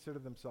doesn't consider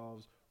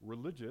themselves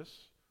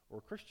religious or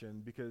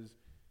Christian, because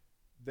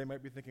they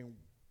might be thinking,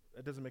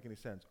 that doesn't make any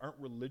sense. Aren't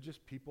religious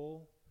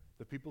people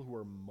the people who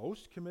are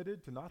most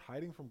committed to not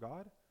hiding from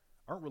God?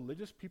 Aren't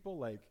religious people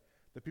like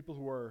the people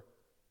who are,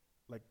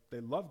 like, they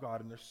love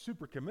God and they're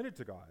super committed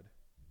to God?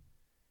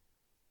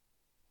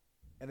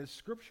 And as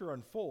Scripture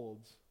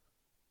unfolds,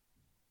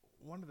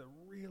 one of the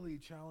really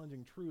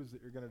challenging truths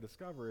that you're going to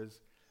discover is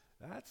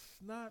that's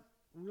not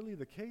really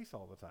the case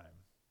all the time.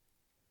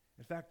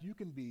 In fact, you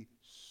can be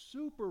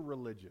super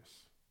religious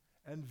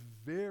and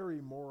very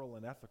moral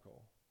and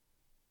ethical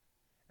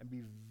and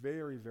be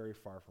very, very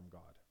far from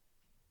God.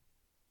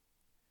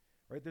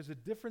 Right? There's a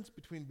difference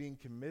between being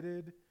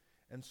committed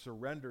and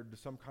surrendered to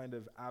some kind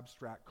of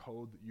abstract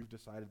code that you've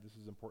decided this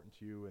is important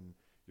to you and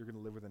you're going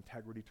to live with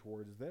integrity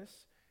towards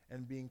this,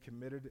 and being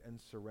committed and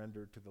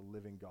surrendered to the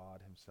living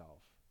God himself.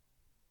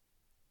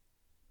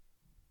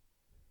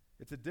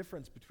 It's a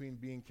difference between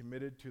being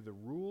committed to the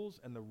rules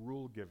and the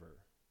rule giver.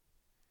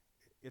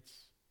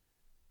 It's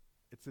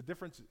the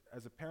difference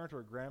as a parent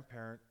or a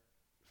grandparent.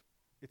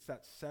 It's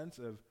that sense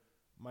of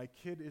my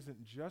kid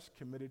isn't just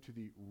committed to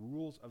the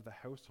rules of the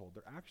household,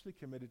 they're actually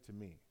committed to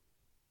me.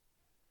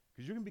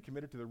 Because you can be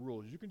committed to the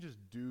rules, you can just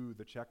do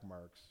the check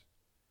marks,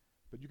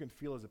 but you can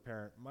feel as a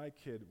parent, my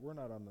kid,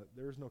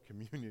 there's no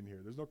communion here,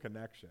 there's no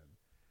connection.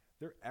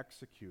 They're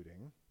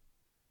executing,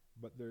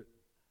 but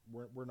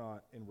we're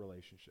not in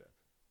relationship.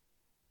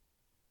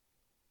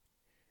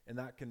 And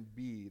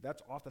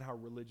that's often how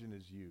religion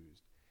is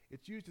used.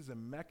 It's used as a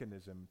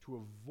mechanism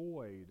to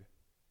avoid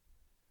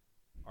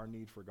our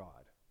need for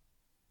God.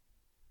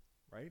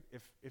 Right?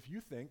 If you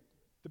think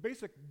the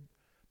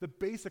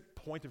basic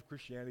point of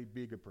Christianity,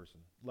 be a good person.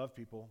 Love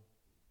people,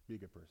 be a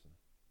good person.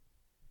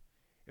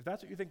 If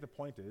that's what you think the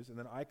point is, and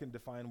then I can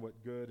define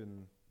what good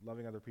and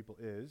loving other people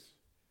is,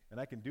 and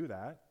I can do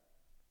that,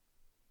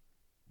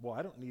 well,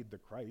 I don't need the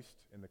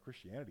Christ in the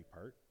Christianity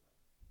part.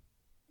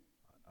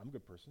 I'm a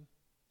good person.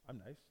 I'm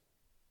nice.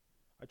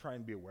 I try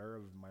and be aware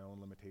of my own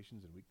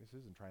limitations and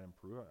weaknesses and try and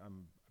improve.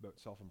 I'm about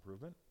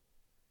self-improvement.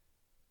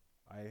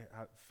 I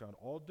have found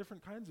all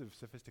different kinds of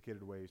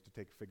sophisticated ways to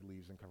take fig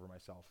leaves and cover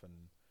myself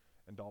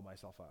and doll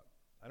myself up.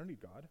 I don't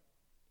need God.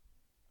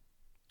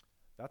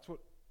 That's what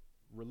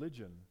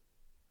religion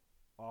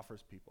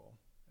offers people.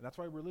 And that's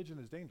why religion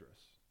is dangerous.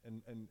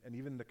 And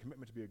even the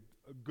commitment to be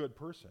a good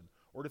person,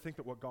 or to think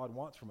that what God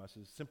wants from us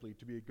is simply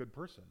to be a good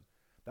person.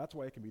 That's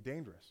why it can be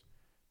dangerous.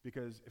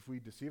 Because if we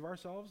deceive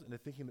ourselves into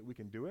thinking that we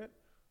can do it,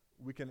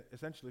 we can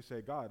essentially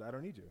say, God, I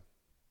don't need you.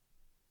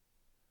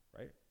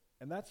 Right?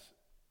 And that's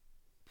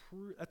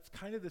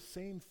kind of the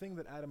same thing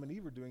that Adam and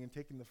Eve are doing in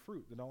taking the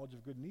fruit, the knowledge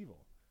of good and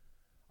evil.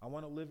 I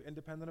want to live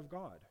independent of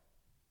God.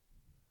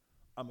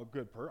 I'm a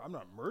good person. I'm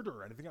not a murderer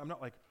or anything. I'm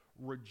not like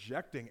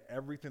rejecting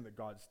everything that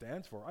God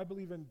stands for. I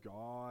believe in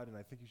God, and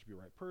I think you should be a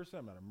right person.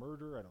 I'm not a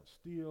murderer. I don't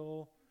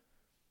steal.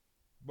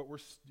 But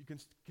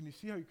can you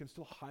see how you can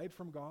still hide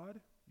from God?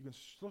 You can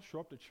still show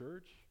up to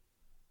church.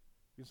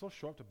 You can still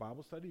show up to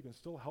Bible study. You can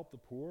still help the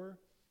poor.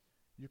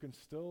 You can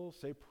still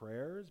say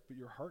prayers, but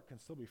your heart can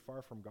still be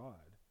far from God.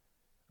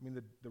 I mean,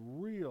 the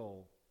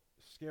real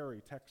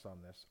scary texts on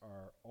this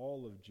are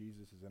all of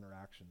Jesus'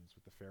 interactions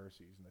with the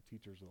Pharisees and the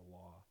teachers of the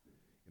law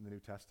in the New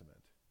Testament,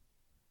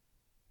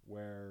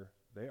 where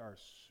they are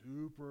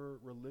super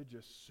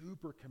religious,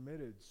 super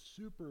committed,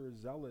 super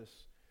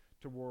zealous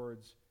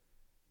towards,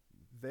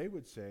 they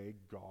would say,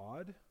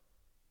 God,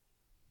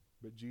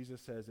 but Jesus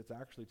says it's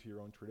actually to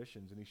your own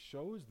traditions, and he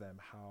shows them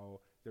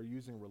how they're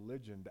using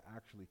religion to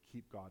actually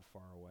keep God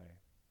far away.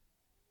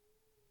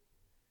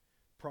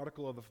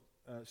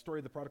 Story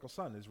of the prodigal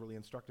son is really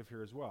instructive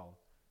here as well,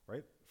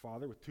 right?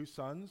 Father with two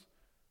sons.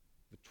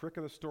 The trick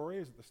of the story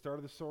is at the start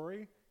of the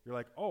story, you're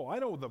like, oh, I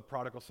know what the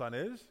prodigal son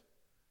is.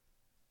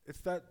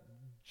 It's that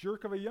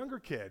jerk of a younger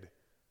kid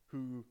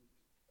who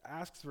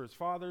asks for his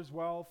father's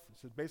wealth,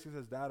 basically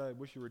says, Dad, I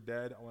wish you were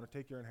dead. I want to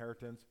take your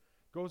inheritance.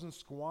 Goes and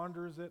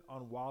squanders it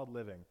on wild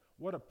living.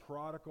 What a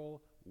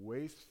prodigal,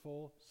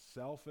 wasteful,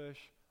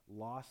 selfish,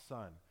 lost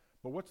son.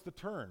 But what's the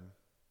turn?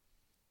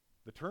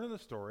 The turn in the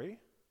story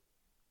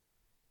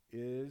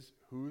is,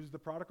 who's the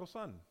prodigal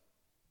son?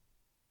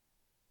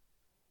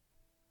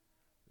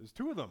 There's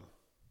two of them,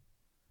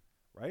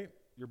 right?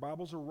 Your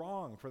Bibles are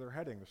wrong for their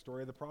heading, the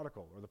story of the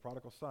prodigal or the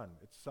prodigal son.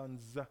 It's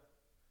sons,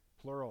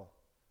 plural,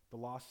 the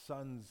lost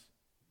sons.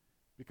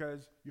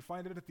 Because you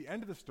find out at the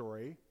end of the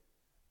story,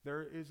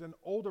 there is an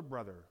older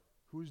brother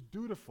who's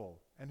dutiful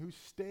and who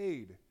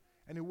stayed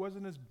and who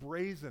wasn't as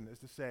brazen as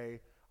to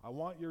say, I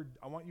want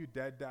you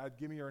dead, Dad,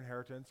 give me your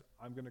inheritance.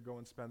 I'm going to go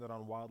and spend it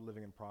on wild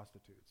living and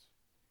prostitutes.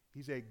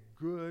 He's a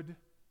good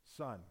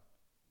son,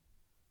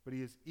 but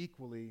he is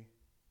equally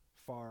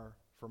far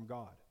from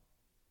God.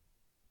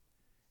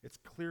 It's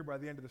clear by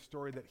the end of the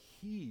story that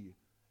he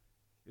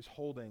is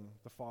holding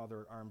the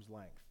father at arm's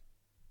length,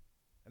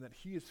 and that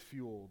he is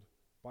fueled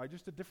by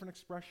just a different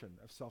expression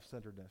of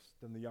self-centeredness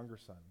than the younger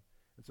son.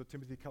 And so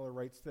Timothy Keller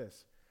writes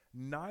this: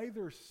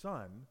 neither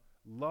son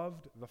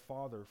loved the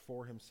father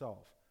for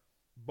himself.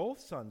 Both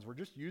sons were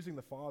just using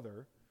the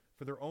father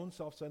for their own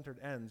self-centered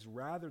ends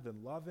rather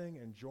than loving,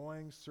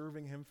 enjoying,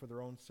 serving him for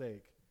their own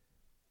sake.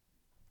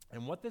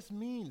 And what this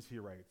means, he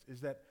writes,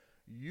 is that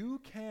you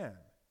can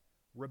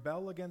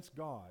rebel against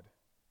God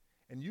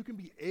and you can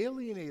be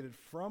alienated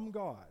from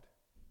God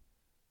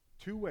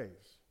two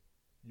ways.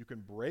 You can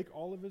break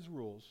all of his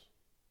rules,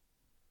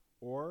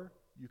 or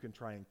you can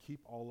try and keep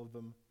all of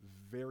them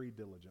very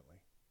diligently,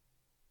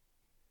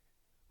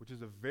 which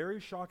is a very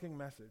shocking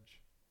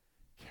message.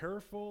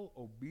 Careful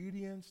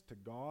obedience to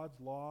God's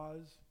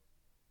laws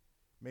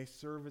may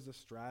serve as a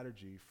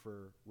strategy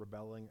for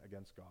rebelling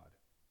against God.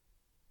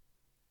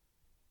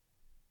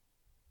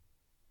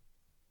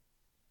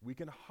 We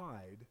can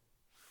hide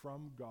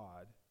from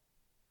God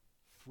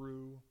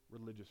through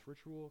religious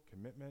ritual,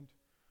 commitment,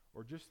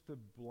 or just the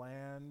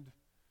bland,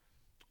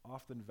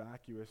 often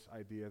vacuous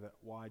idea that,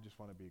 well, I just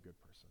want to be a good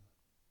person.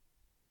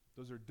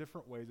 Those are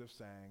different ways of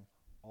saying,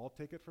 I'll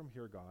take it from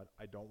here, God.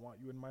 I don't want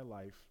you in my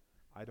life.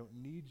 I don't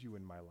need you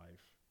in my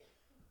life.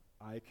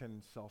 I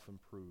can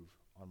self-improve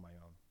on my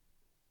own.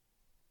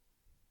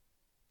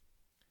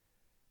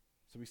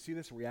 So we see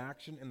this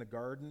reaction in the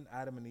garden,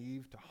 Adam and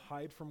Eve, to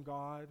hide from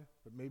God.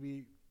 But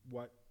maybe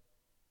what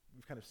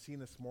we've kind of seen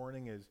this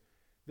morning is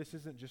this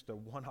isn't just a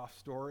one-off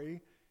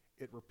story.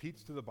 It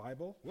repeats through the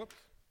Bible.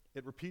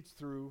 It repeats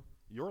through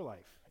your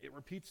life. It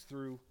repeats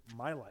through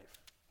my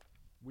life.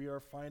 We are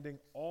finding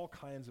all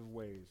kinds of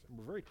ways, and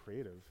we're very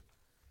creative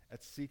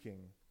at seeking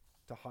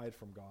to hide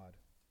from God.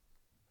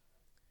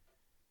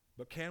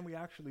 But can we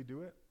actually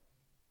do it?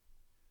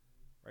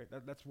 Right?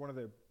 That's one of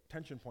the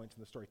tension points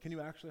in the story. Can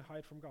you actually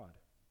hide from God?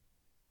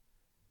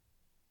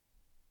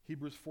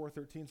 Hebrews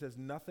 4:13 says,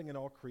 "Nothing in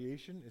all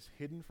creation is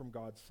hidden from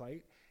God's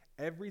sight.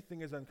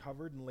 Everything is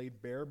uncovered and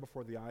laid bare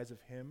before the eyes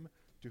of him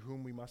to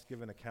whom we must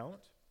give an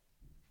account."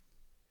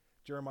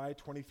 Jeremiah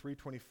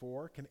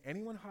 23:24, "Can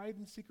anyone hide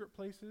in secret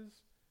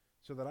places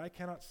so that I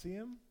cannot see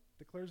him,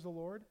 declares the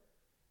Lord?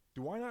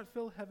 Do I not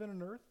fill heaven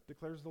and earth,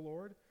 declares the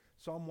Lord?"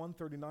 Psalm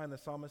 139, the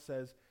psalmist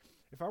says,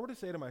 "If I were to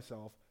say to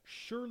myself,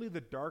 surely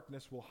the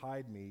darkness will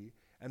hide me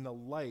and the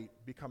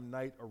light become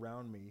night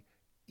around me,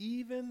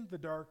 even the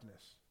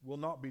darkness will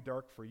not be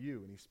dark for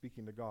you." And he's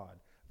speaking to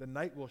God. "The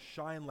night will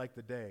shine like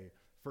the day,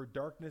 for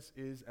darkness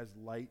is as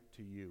light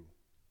to you."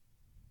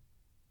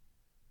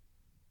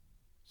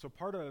 So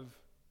part of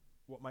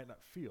what might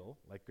not feel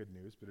like good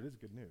news, but it is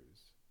good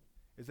news,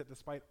 is that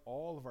despite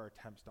all of our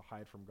attempts to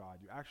hide from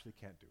God, you actually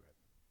can't do it.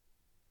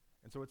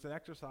 And so it's an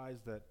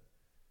exercise that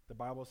the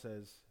Bible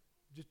says,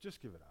 just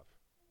give it up.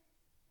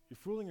 You're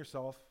fooling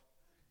yourself,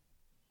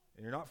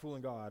 and you're not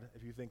fooling God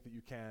if you think that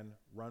you can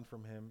run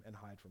from him and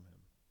hide from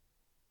him.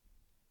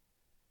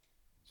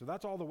 So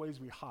that's all the ways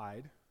we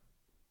hide.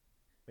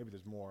 Maybe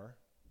there's more,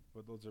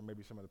 but those are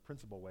maybe some of the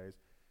principal ways.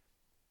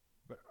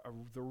 But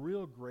the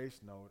real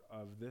grace note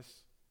of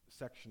this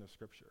section of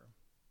Scripture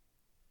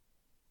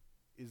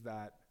is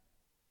that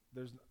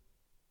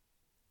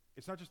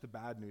it's not just the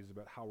bad news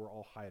about how we're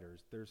all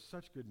hiders. There's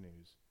such good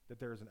news that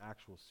there is an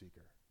actual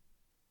seeker.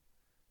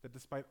 That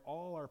despite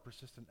all our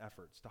persistent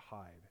efforts to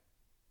hide,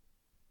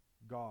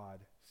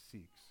 God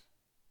seeks.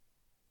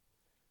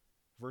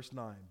 Verse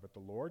 9, "But the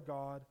Lord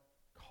God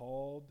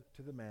called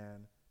to the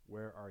man,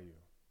 'Where are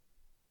you?'"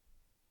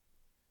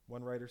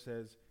 One writer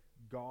says,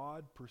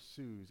 God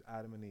pursues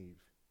Adam and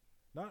Eve,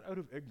 not out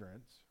of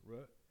ignorance,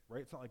 right?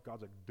 It's not like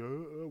God's like,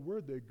 "Duh,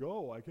 where'd they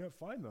go? I can't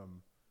find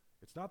them."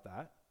 It's not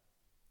that.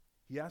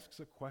 He asks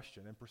a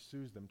question and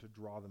pursues them to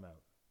draw them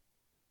out.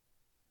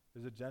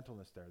 There's a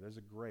gentleness there. There's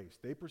a grace.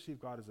 They perceive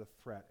God as a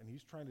threat, and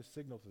he's trying to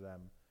signal to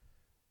them,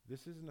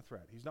 this isn't a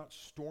threat. He's not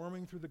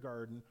storming through the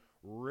garden,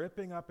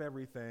 ripping up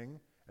everything,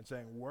 and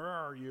saying, "Where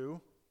are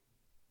you?"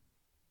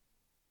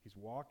 He's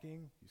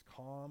walking, he's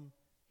calm,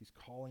 he's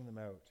calling them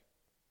out.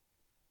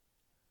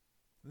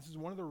 This is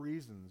one of the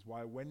reasons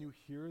why when you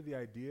hear the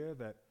idea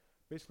that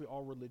basically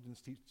all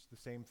religions teach the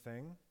same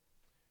thing,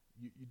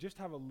 you just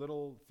have a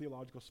little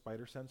theological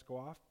spider sense go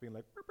off, being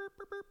like, "Burr, burr,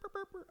 burr, burr,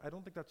 burr, burr." I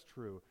don't think that's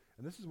true.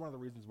 And this is one of the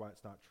reasons why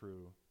it's not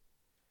true,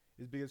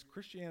 is because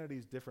Christianity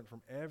is different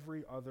from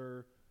every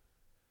other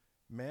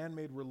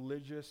man-made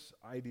religious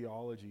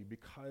ideology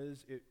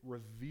because it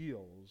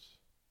reveals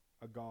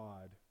a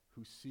God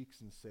who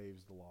seeks and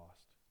saves the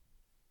lost.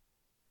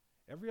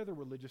 Every other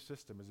religious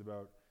system is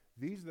about,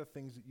 these are the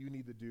things that you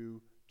need to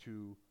do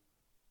to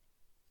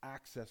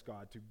access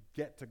God, to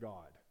get to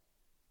God,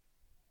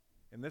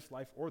 in this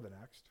life or the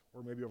next,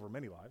 or maybe over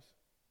many lives.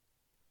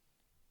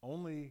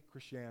 Only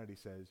Christianity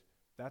says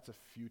that's a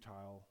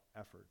futile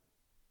effort.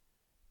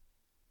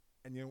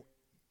 And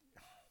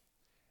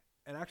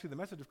and actually the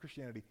message of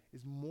Christianity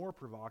is more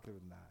provocative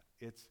than that.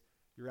 It's,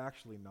 you're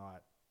actually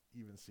not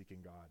even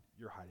seeking God.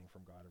 You're hiding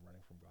from God and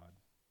running from God.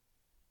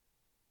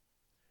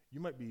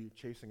 You might be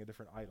chasing a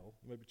different idol.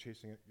 You might be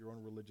chasing your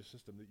own religious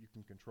system that you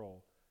can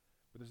control.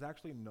 But there's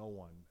actually no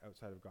one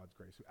outside of God's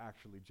grace who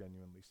actually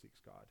genuinely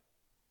seeks God.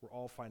 We're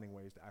all finding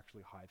ways to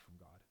actually hide from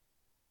God.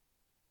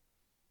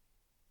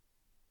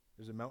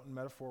 There's a mountain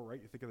metaphor,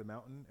 right? You think of the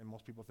mountain, and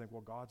most people think,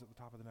 well, God's at the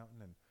top of the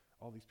mountain, and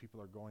all these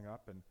people are going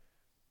up, and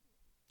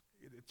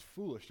it's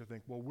foolish to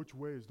think, well, which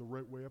way is the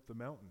right way up the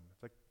mountain?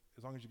 It's like,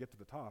 as long as you get to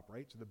the top,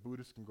 right? So the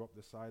Buddhist can go up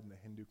this side, and the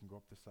Hindu can go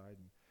up this side,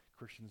 and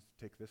Christians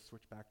take this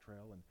switchback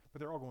trail, but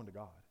they're all going to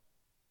God.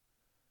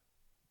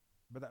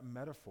 But that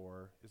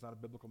metaphor is not a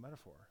biblical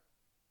metaphor,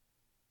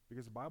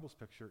 because the Bible's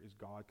picture is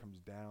God comes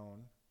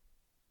down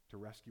to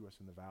rescue us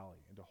in the valley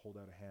and to hold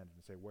out a hand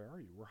and say, "Where are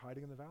you?" We're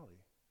hiding in the valley.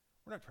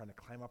 We're not trying to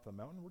climb up the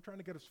mountain. We're trying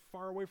to get as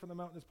far away from the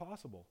mountain as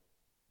possible.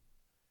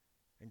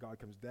 And God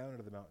comes down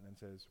into the mountain and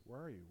says, "Where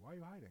are you? Why are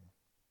you hiding?"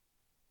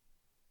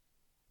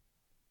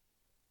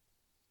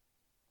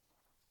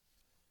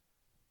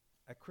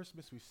 At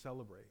Christmas, we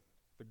celebrate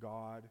the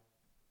God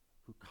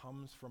who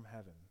comes from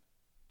heaven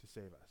to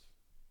save us,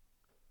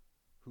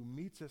 who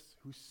meets us,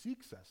 who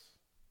seeks us,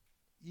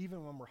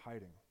 even when we're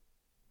hiding,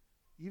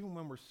 even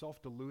when we're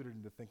self-deluded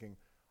into thinking,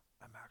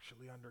 I'm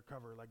actually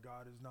undercover, like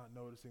God is not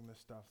noticing this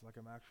stuff, like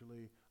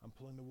I'm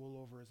pulling the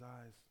wool over his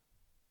eyes.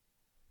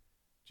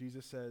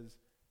 Jesus says,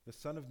 the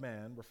Son of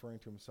Man, referring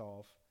to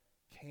himself,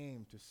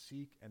 came to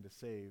seek and to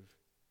save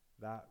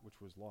that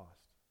which was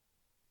lost.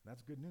 And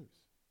that's good news.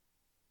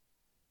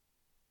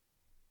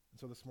 And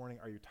so this morning,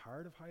 are you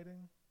tired of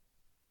hiding?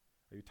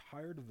 Are you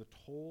tired of the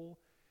toll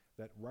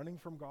that running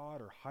from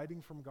God or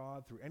hiding from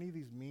God through any of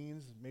these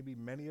means, maybe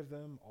many of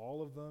them,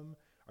 all of them,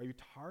 are you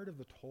tired of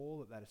the toll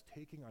that that is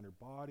taking on your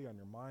body, on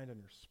your mind, on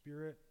your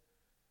spirit?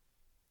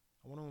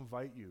 I want to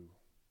invite you,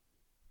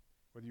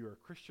 whether you're a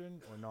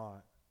Christian or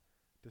not,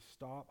 to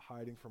stop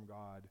hiding from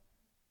God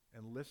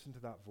and listen to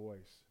that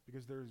voice,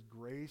 because there is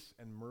grace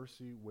and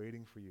mercy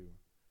waiting for you.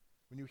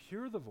 When you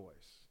hear the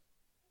voice,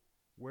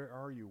 where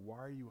are you? Why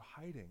are you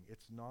hiding?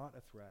 It's not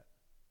a threat.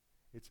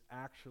 It's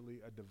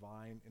actually a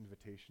divine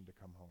invitation to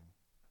come home.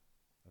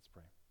 Let's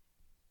pray.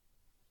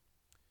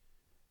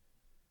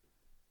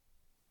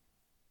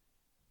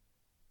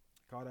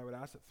 God, I would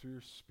ask that through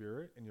your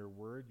Spirit and your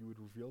word, you would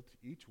reveal to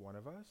each one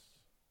of us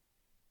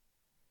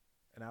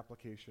an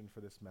application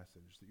for this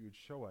message, that you would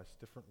show us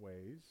different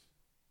ways,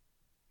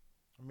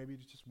 or maybe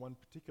just one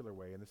particular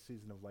way in the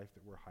season of life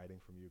that we're hiding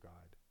from you,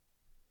 God.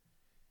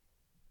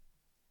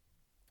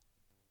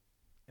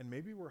 And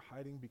maybe we're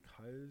hiding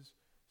because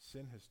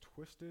sin has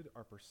twisted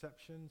our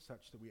perception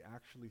such that we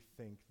actually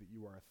think that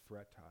you are a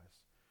threat to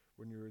us,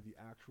 when you're the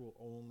actual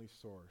only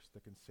source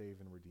that can save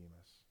and redeem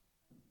us.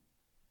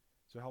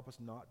 So help us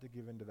not to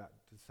give into that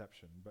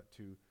deception, but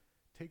to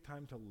take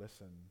time to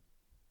listen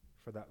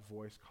for that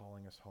voice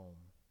calling us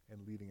home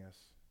and leading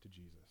us to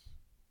Jesus.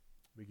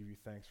 We give you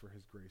thanks for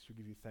his grace. We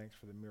give you thanks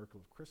for the miracle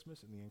of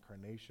Christmas and the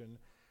incarnation.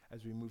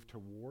 As we move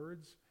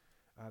towards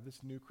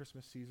this new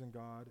Christmas season,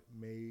 God,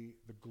 may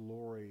the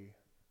glory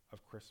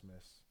of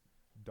Christmas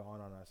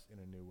dawn on us in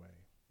a new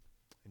way.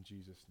 In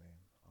Jesus' name,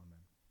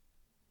 amen.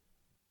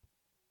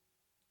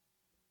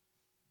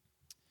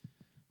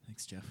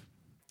 Thanks, Jeff.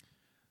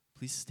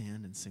 Please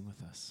stand and sing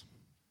with us.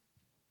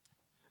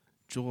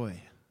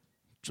 Joy,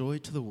 joy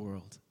to the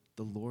world.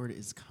 The Lord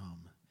is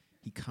come.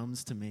 He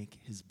comes to make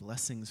his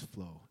blessings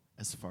flow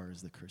as far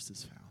as the curse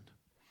is found.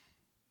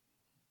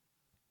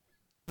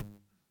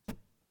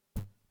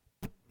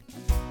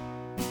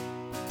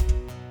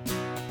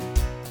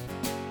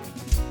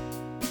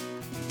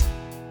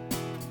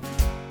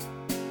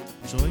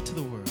 Joy to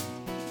the world.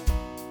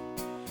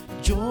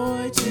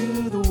 Joy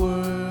to the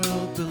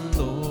world, the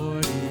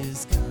Lord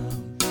is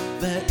come.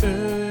 Let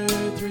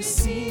earth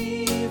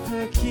receive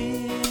her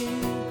King.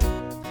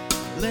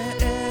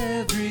 Let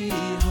every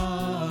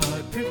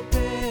heart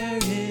prepare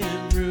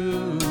him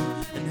room.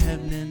 And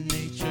heaven and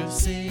nature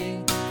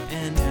sing,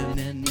 and heaven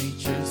and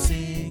nature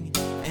sing,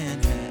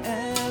 and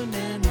heaven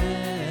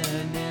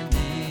and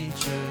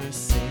nature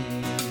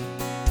sing.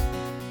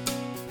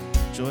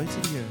 Joy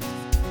to the earth.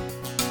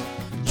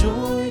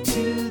 Joy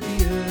to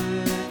the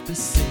earth, the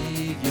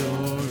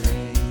Savior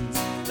reigns.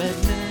 Let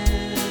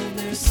men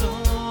their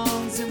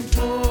songs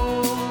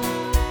implore,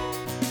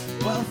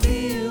 while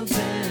fields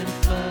and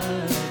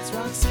floods,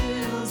 rocks,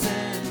 hills,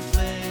 and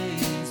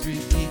plains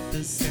repeat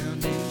the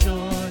sounding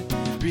joy,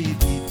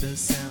 repeat the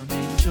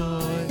sounding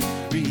joy,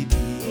 repeat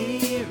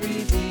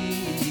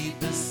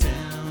the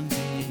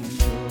sounding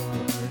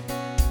joy.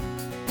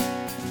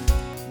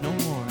 No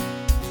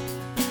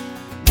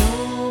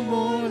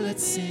more let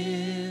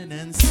sin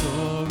and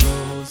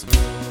sorrows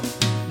grow,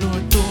 nor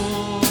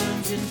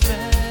thorns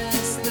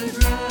infest the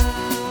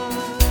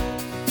ground.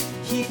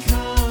 He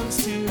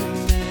comes to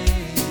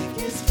make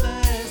his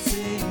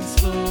blessings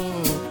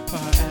flow,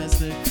 far as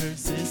the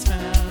curse is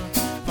found,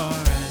 far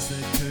as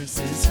the curse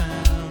is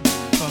found,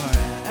 far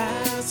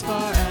as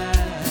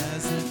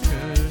the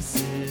curse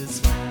is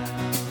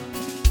found.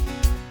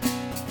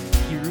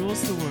 He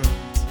rules the world.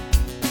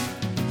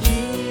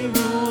 He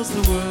rules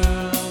the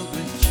world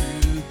with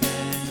truth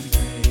and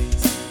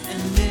grace,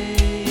 and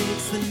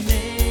makes the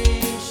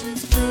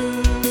nations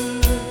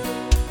prove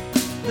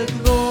the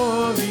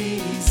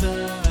glories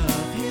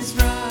of his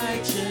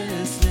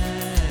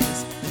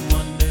righteousness, and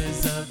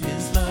wonders of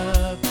his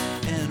love,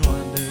 and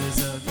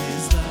wonders of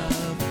his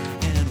love,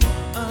 and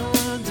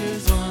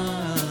wonders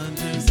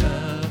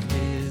of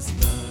his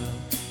love,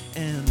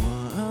 and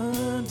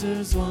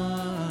wonders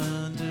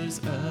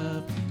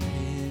of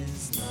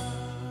his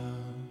love.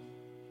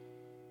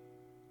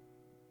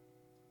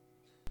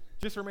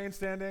 Just remain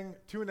standing.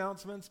 2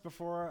 announcements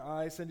before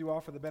I send you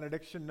off for the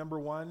benediction. Number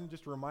 1,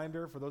 just a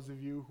reminder for those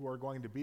of you who are going to be